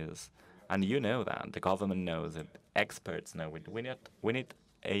policies. And you know that. The government knows it. Experts know it. We need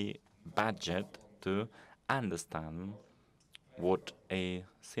a budget to understand what a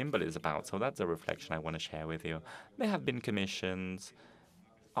symbol is about. So that's a reflection I want to share with you. There have been commissions,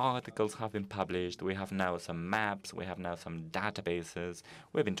 articles have been published, we have now some maps, we have now some databases.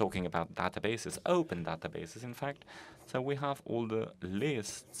 We've been talking about databases, open databases, in fact. So we have all the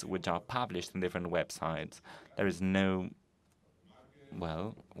lists which are published in different websites. There is no,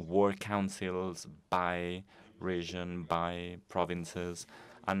 well, war councils by region, by provinces.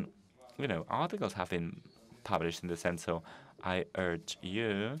 And, you know, articles have been published in the sense. So I urge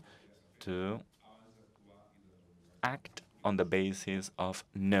you to act on the basis of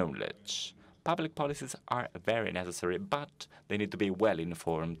knowledge. Public policies are very necessary, but they need to be well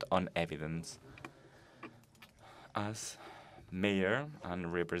informed on evidence. As mayor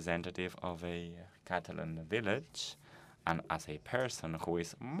and representative of a Catalan village, and as a person who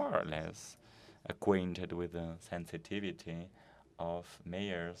is more or less acquainted with the sensitivity of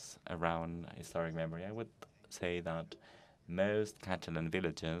mayors around historic memory, I would say that most Catalan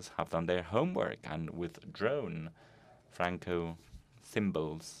villages have done their homework and withdrawn Franco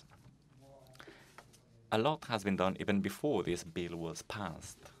symbols. A lot has been done even before this bill was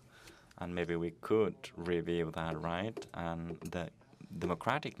passed, and maybe we could review that, right? And the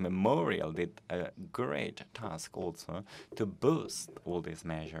Democratic Memorial did a great task also to boost all these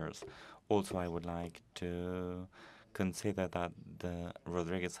measures. Also, I would like to consider that the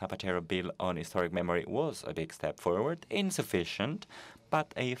Rodriguez Zapatero bill on historic memory was a big step forward, insufficient,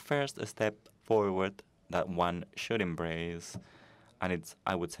 but a first step forward that one should embrace. And it's,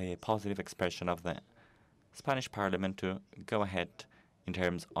 I would say, a positive expression of the Spanish Parliament to go ahead in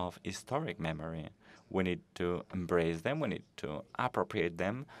terms of historic memory. We need to embrace them, we need to appropriate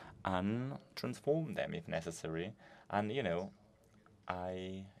them and transform them if necessary. And, you know,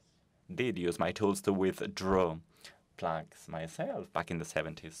 I did use my tools to withdraw plaques myself back in the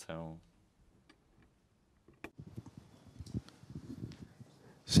 70s, so.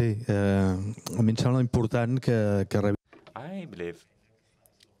 Sí, a mi em sembla important que I believe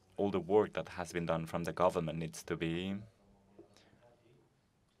all the work that has been done from the government needs to be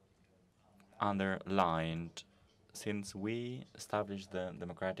underlined. Since we established the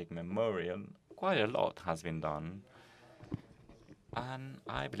Democratic Memorial, quite a lot has been done. And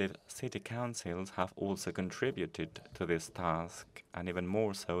I believe city councils have also contributed to this task, and even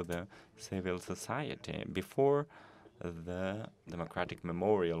more so the civil society. Before the Democratic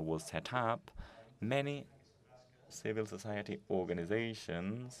Memorial was set up, many civil society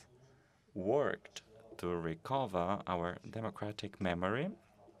organizations worked to recover our democratic memory,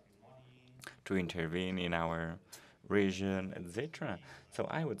 to intervene in our region, etc. So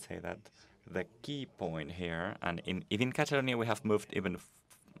I would say that the key point here, and in Catalonia we have moved even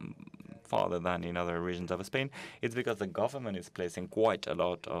farther than in other regions of Spain, it's because the government is placing quite a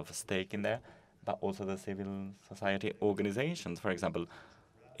lot of stake in there, but also the civil society organizations. For example,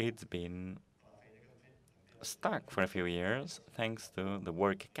 it's been stuck for a few years thanks to the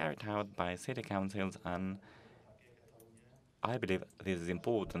work carried out by city councils, and I believe this is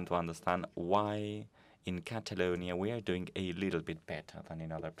important to understand why in Catalonia we are doing a little bit better than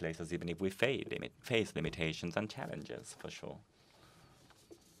in other places, even if we face limitations and challenges, for sure.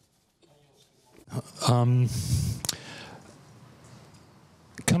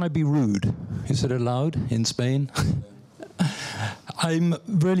 Can I be rude? Is it allowed in Spain? I'm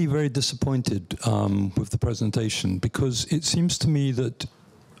really very disappointed with the presentation, because it seems to me that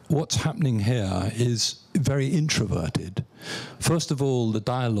what's happening here is very introverted. First of all, the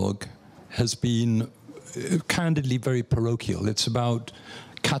dialogue has been candidly very parochial. It's about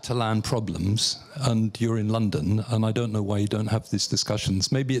Catalan problems, and you're in London, and I don't know why you don't have these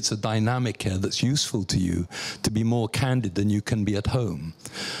discussions. Maybe it's a dynamic here that's useful to you to be more candid than you can be at home.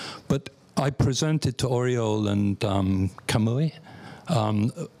 But I presented to Oriol and Kamui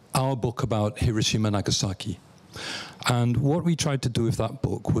our book about Hiroshima and Nagasaki. And what we tried to do with that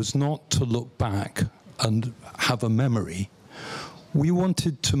book was not to look back and have a memory. We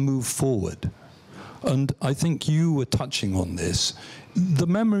wanted to move forward. And I think you were touching on this. The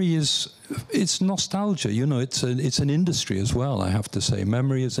memory it's nostalgia. You know, it's an industry as well, I have to say.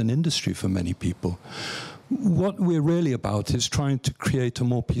 Memory is an industry for many people. What we're really about is trying to create a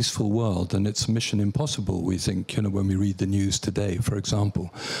more peaceful world, and it's mission impossible, we think, you know, when we read the news today, for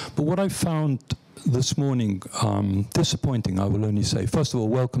example. But what I found this morning disappointing, I will only say, first of all,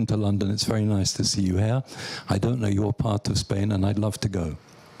 welcome to London. It's very nice to see you here. I don't know your part of Spain, and I'd love to go.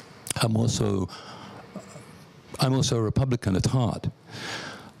 I'm also a Republican at heart.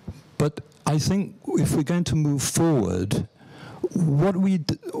 But I think if we're going to move forward,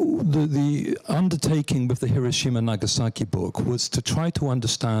 the undertaking with the Hiroshima-Nagasaki book was to try to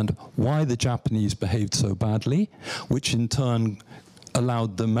understand why the Japanese behaved so badly, which in turn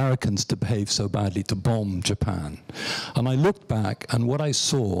allowed the Americans to behave so badly, to bomb Japan. And I looked back, and what I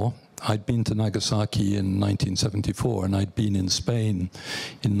saw, I'd been to Nagasaki in 1974, and I'd been in Spain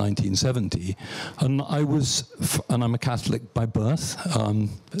in 1970, and I'm a Catholic by birth,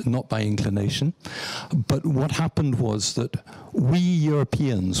 not by inclination. But what happened was that we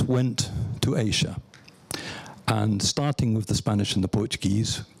Europeans went to Asia, and starting with the Spanish and the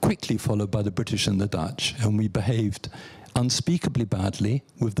Portuguese, quickly followed by the British and the Dutch, and we behaved unspeakably badly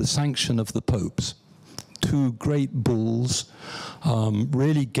with the sanction of the popes. Two great bulls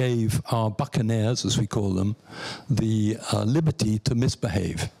really gave our buccaneers, as we call them, the liberty to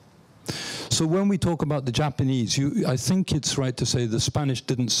misbehave. So when we talk about the Japanese, I think it's right to say the Spanish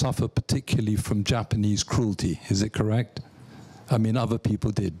didn't suffer particularly from Japanese cruelty. Is it correct? I mean, other people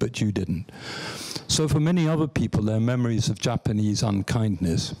did, but you didn't. So for many other people, there are memories of Japanese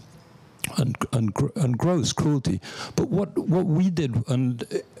unkindness and gross cruelty. But what we did, and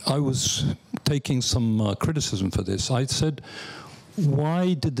I was taking some criticism for this, I said,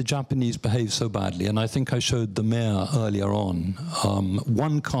 why did the Japanese behave so badly? And I think I showed the mayor earlier on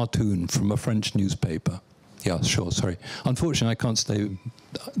one cartoon from a French newspaper. Yeah, sure, sorry. Unfortunately, I can't stay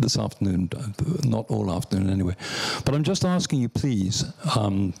this afternoon, not all afternoon anyway. But I'm just asking you, please,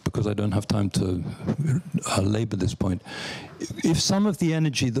 because I don't have time to labor this point, if some of the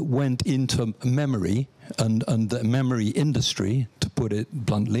energy that went into memory and the memory industry, to put it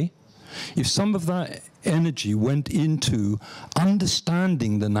bluntly, if some of that energy went into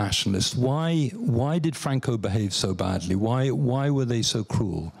understanding the nationalists, why did Franco behave so badly? Why were they so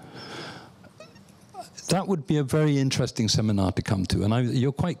cruel? That would be a very interesting seminar to come to, and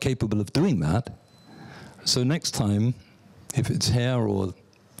you're quite capable of doing that. So next time, if it's here or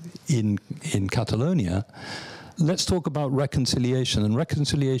in Catalonia, let's talk about reconciliation, and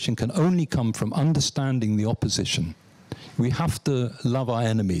reconciliation can only come from understanding the opposition. We have to love our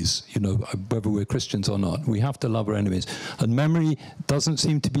enemies, you know, whether we're Christians or not. We have to love our enemies. And memory doesn't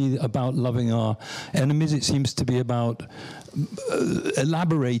seem to be about loving our enemies. It seems to be about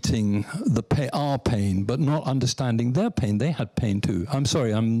elaborating our pain, but not understanding their pain. They had pain too. I'm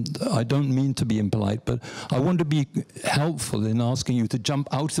sorry, I don't mean to be impolite, but I want to be helpful in asking you to jump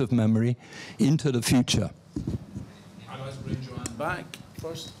out of memory into the future. I'd like to bring Joan back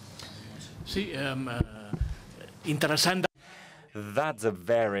first. Sí, interessant. That's a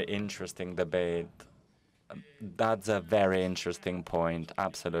very interesting debate. That's a very interesting point,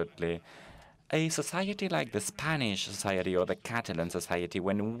 absolutely. A society like the Spanish society or the Catalan society,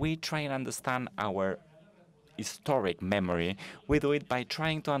 when we try and understand our historic memory, we do it by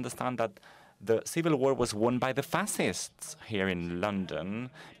trying to understand that the Civil War was won by the fascists here in London.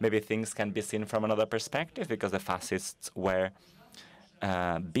 Maybe things can be seen from another perspective because the fascists were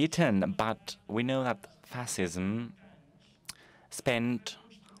beaten, but we know that fascism spent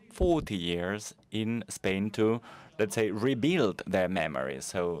 40 years in Spain to, let's say, rebuild their memories.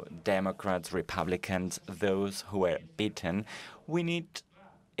 So Democrats, Republicans, those who were beaten, we need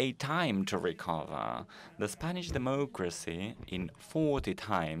a time to recover. The Spanish democracy in 40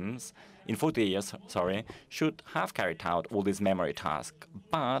 years, should have carried out all these memory tasks,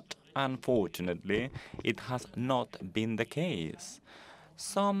 but unfortunately, it has not been the case.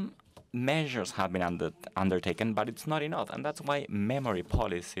 Some measures have been undertaken, but it's not enough, and that's why memory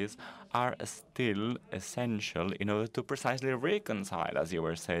policies are still essential in order to precisely reconcile, as you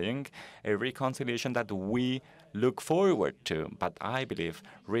were saying, a reconciliation that we look forward to. But I believe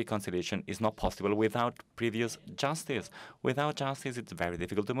reconciliation is not possible without previous justice. Without justice, it's very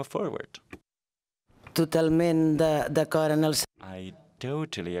difficult to move forward. Totalment d'acord en el... I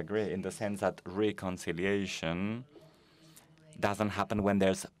totally agree in the sense that reconciliation doesn't happen when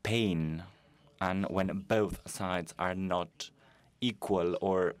there's pain and when both sides are not equal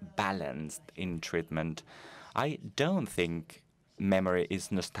or balanced in treatment. I don't think memory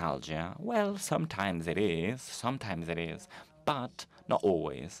is nostalgia. Well, sometimes it is, but not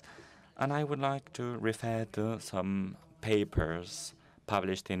always. And I would like to refer to some papers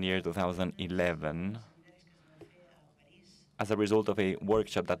published in year 2011 as a result of a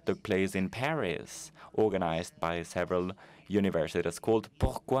workshop that took place in Paris, organized by several universities, called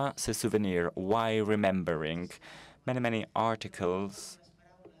Pourquoi se souvenir? Why remembering? Many articles.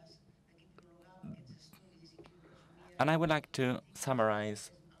 And I would like to summarize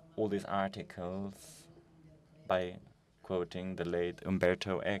all these articles by quoting the late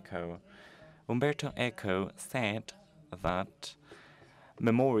Umberto Eco. Umberto Eco said that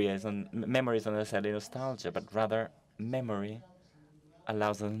memory isn't necessarily nostalgia, but rather memory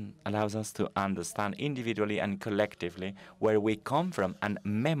allows us to understand individually and collectively where we come from, and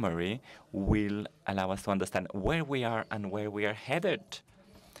memory will allow us to understand where we are and where we are headed.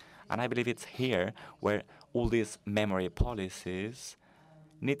 And I believe it's here where all these memory policies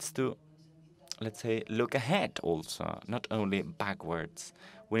needs to, let's say, look ahead also, not only backwards.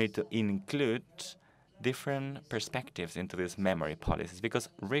 We need to include different perspectives into these memory policies, because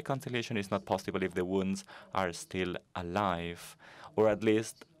reconciliation is not possible if the wounds are still alive, or at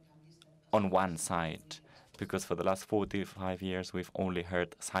least on one side, because for the last 45 years we've only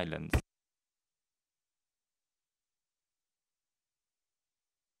heard silence.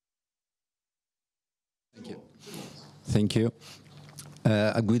 Thank you. Thank you.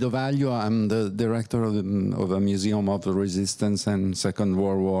 Guido Vaglio, I'm the director of a Museum of Resistance and Second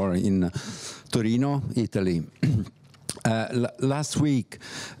World War in Torino, Italy. Last week,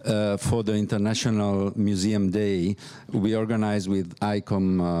 for the International Museum Day, we organized with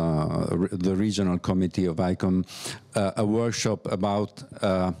ICOM, the regional committee of ICOM, a workshop about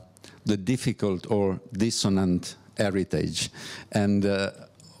the difficult or dissonant heritage. And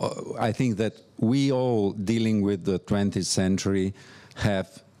I think that we all dealing with the 20th century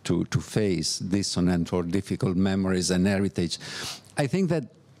have to face dissonant or difficult memories and heritage. I think that,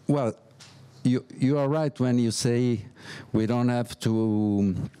 well, you are right when you say we don't have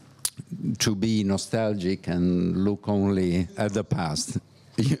to be nostalgic and look only at the past.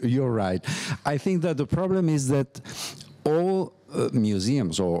 You're right. I think that the problem is that all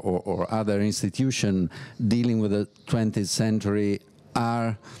museums or other institutions dealing with the 20th century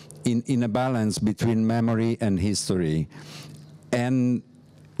are in a balance between memory and history. And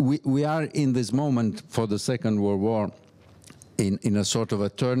we are in this moment for the Second World War in a sort of a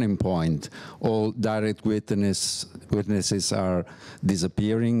turning point. All direct witnesses are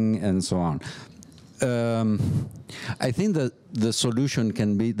disappearing and so on. I think that the solution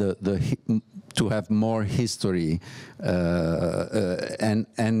can be to have more history and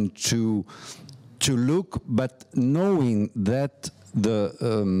to look, but knowing that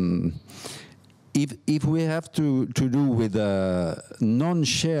if we have to do with a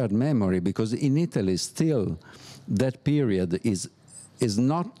non-shared memory, because in Italy still that period is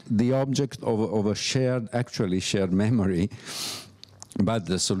not the object of a actually shared memory, but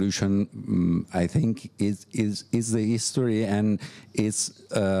the solution, I think, is the history, and it's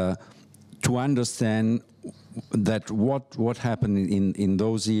to understand that what happened in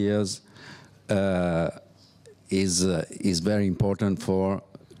those years is very important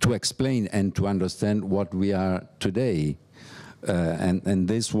to explain and to understand what we are today. And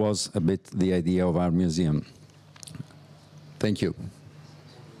this was a bit the idea of our museum. Thank you.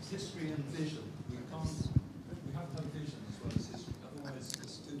 History and vision. We have to have vision as well as history. Otherwise,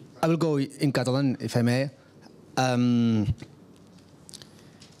 it's too... I will go in Catalan, if I may.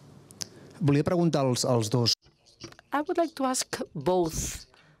 Volia preguntar als dos. I would like to ask both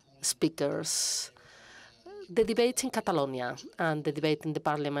speakers. The debate in Catalonia and the debate in the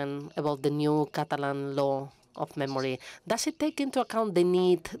Parliament about the new Catalan law of memory, does it take into account the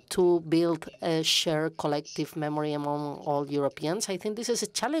need to build a shared collective memory among all Europeans? I think this is a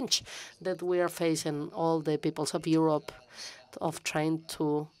challenge that we are facing, all the peoples of Europe, of trying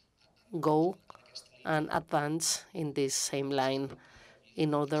to go and advance in this same line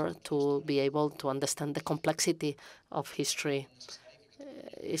in order to be able to understand the complexity of history.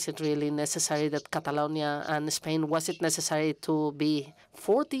 Is it really necessary that Catalonia and Spain, was it necessary to be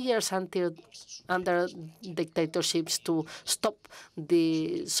 40 years under dictatorships to stop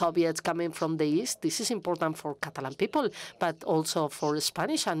the Soviets coming from the East? This is important for Catalan people, but also for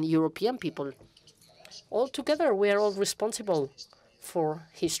Spanish and European people. Altogether, we are all responsible for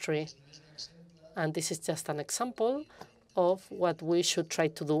history. And this is just an example of what we should try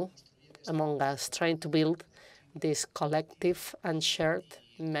to do among us, trying to build this collective and shared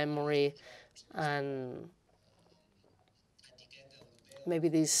memory and maybe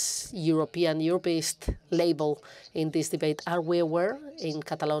this Europeist label in this debate. Are we aware in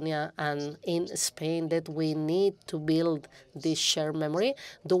Catalonia and in Spain that we need to build this shared memory?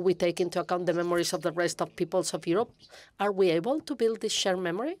 Do we take into account the memories of the rest of peoples of Europe? Are we able to build this shared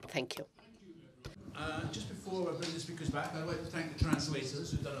memory? Thank you. Just before I bring the speakers back, I'd like to thank the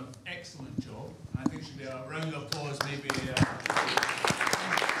translators who've done an excellent job. I think should be a round of applause, maybe.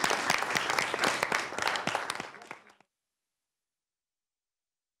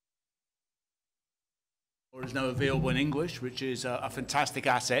 Is now available in English, which is a fantastic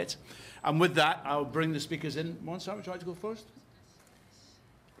asset. And with that, I'll bring the speakers in. Montserrat, would you like to go first?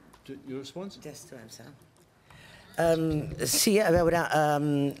 Your response? Just to answer. Sí, a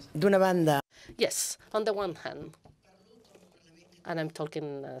veure, d'una banda... Yes, on the one hand, and I'm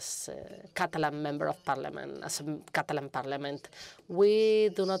talking as a Catalan member of parliament, as a Catalan parliament, we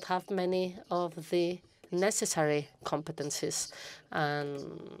do not have many of the necessary competencies. And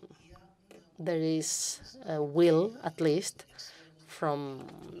there is a will, at least, from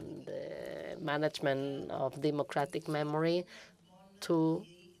the management of democratic memory to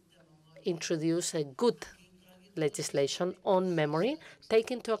introduce a good legislation on memory,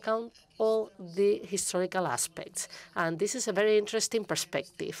 take into account all the historical aspects. And this is a very interesting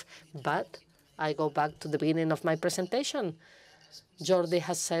perspective. But I go back to the beginning of my presentation. Jordi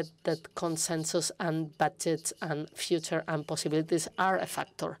has said that consensus and budgets and future and possibilities are a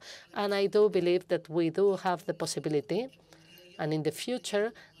factor. And I do believe that we do have the possibility. And in the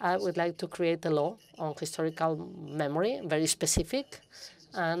future, I would like to create a law on historical memory, very specific.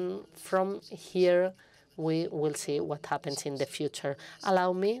 And from here, we will see what happens in the future.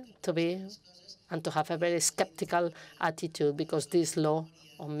 Allow me to be and to have a very skeptical attitude, because this law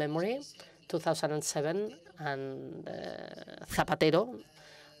on memory, 2007, and Zapatero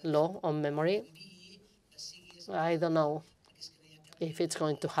law on memory, I don't know if it's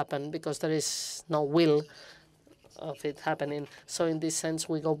going to happen, because there is no will of it happening. So in this sense,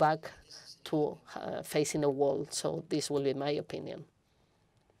 we go back to facing a wall. So this will be my opinion.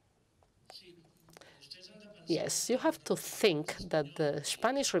 Yes, you have to think that the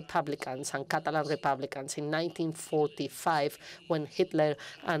Spanish Republicans and Catalan Republicans in 1945, when Hitler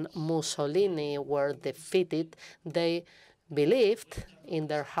and Mussolini were defeated, they believed in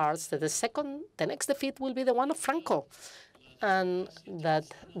their hearts that the next defeat will be the one of Franco, and that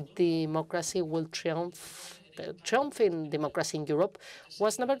democracy will triumph. The triumphing democracy in Europe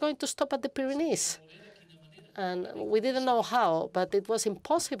was never going to stop at the Pyrenees. And we didn't know how, but it was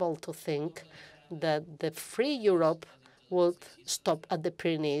impossible to think that the free Europe would stop at the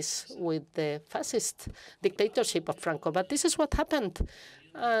Pyrenees with the fascist dictatorship of Franco. But this is what happened.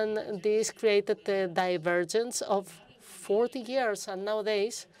 And this created the divergence of 40 years, and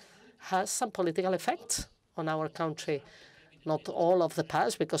nowadays has some political effects on our country. Not all of the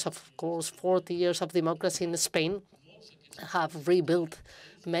past, because, of course, 40 years of democracy in Spain have rebuilt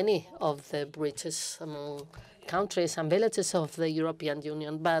many of the breaches among countries and villages of the European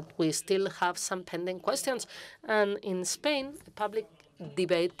Union, but we still have some pending questions. And in Spain, the public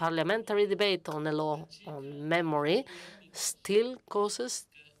debate, parliamentary debate on the law on memory still causes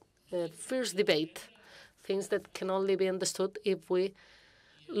a fierce debate, things that can only be understood if we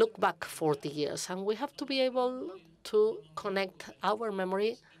look back 40 years. And we have to be able to connect our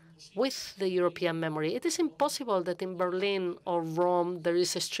memory with the European memory. It is impossible that in Berlin or Rome there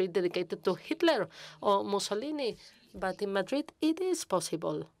is a street dedicated to Hitler or Mussolini, but in Madrid it is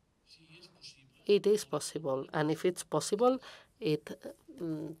possible. It is possible, and if it's possible, it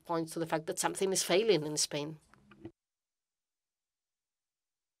points to the fact that something is failing in Spain.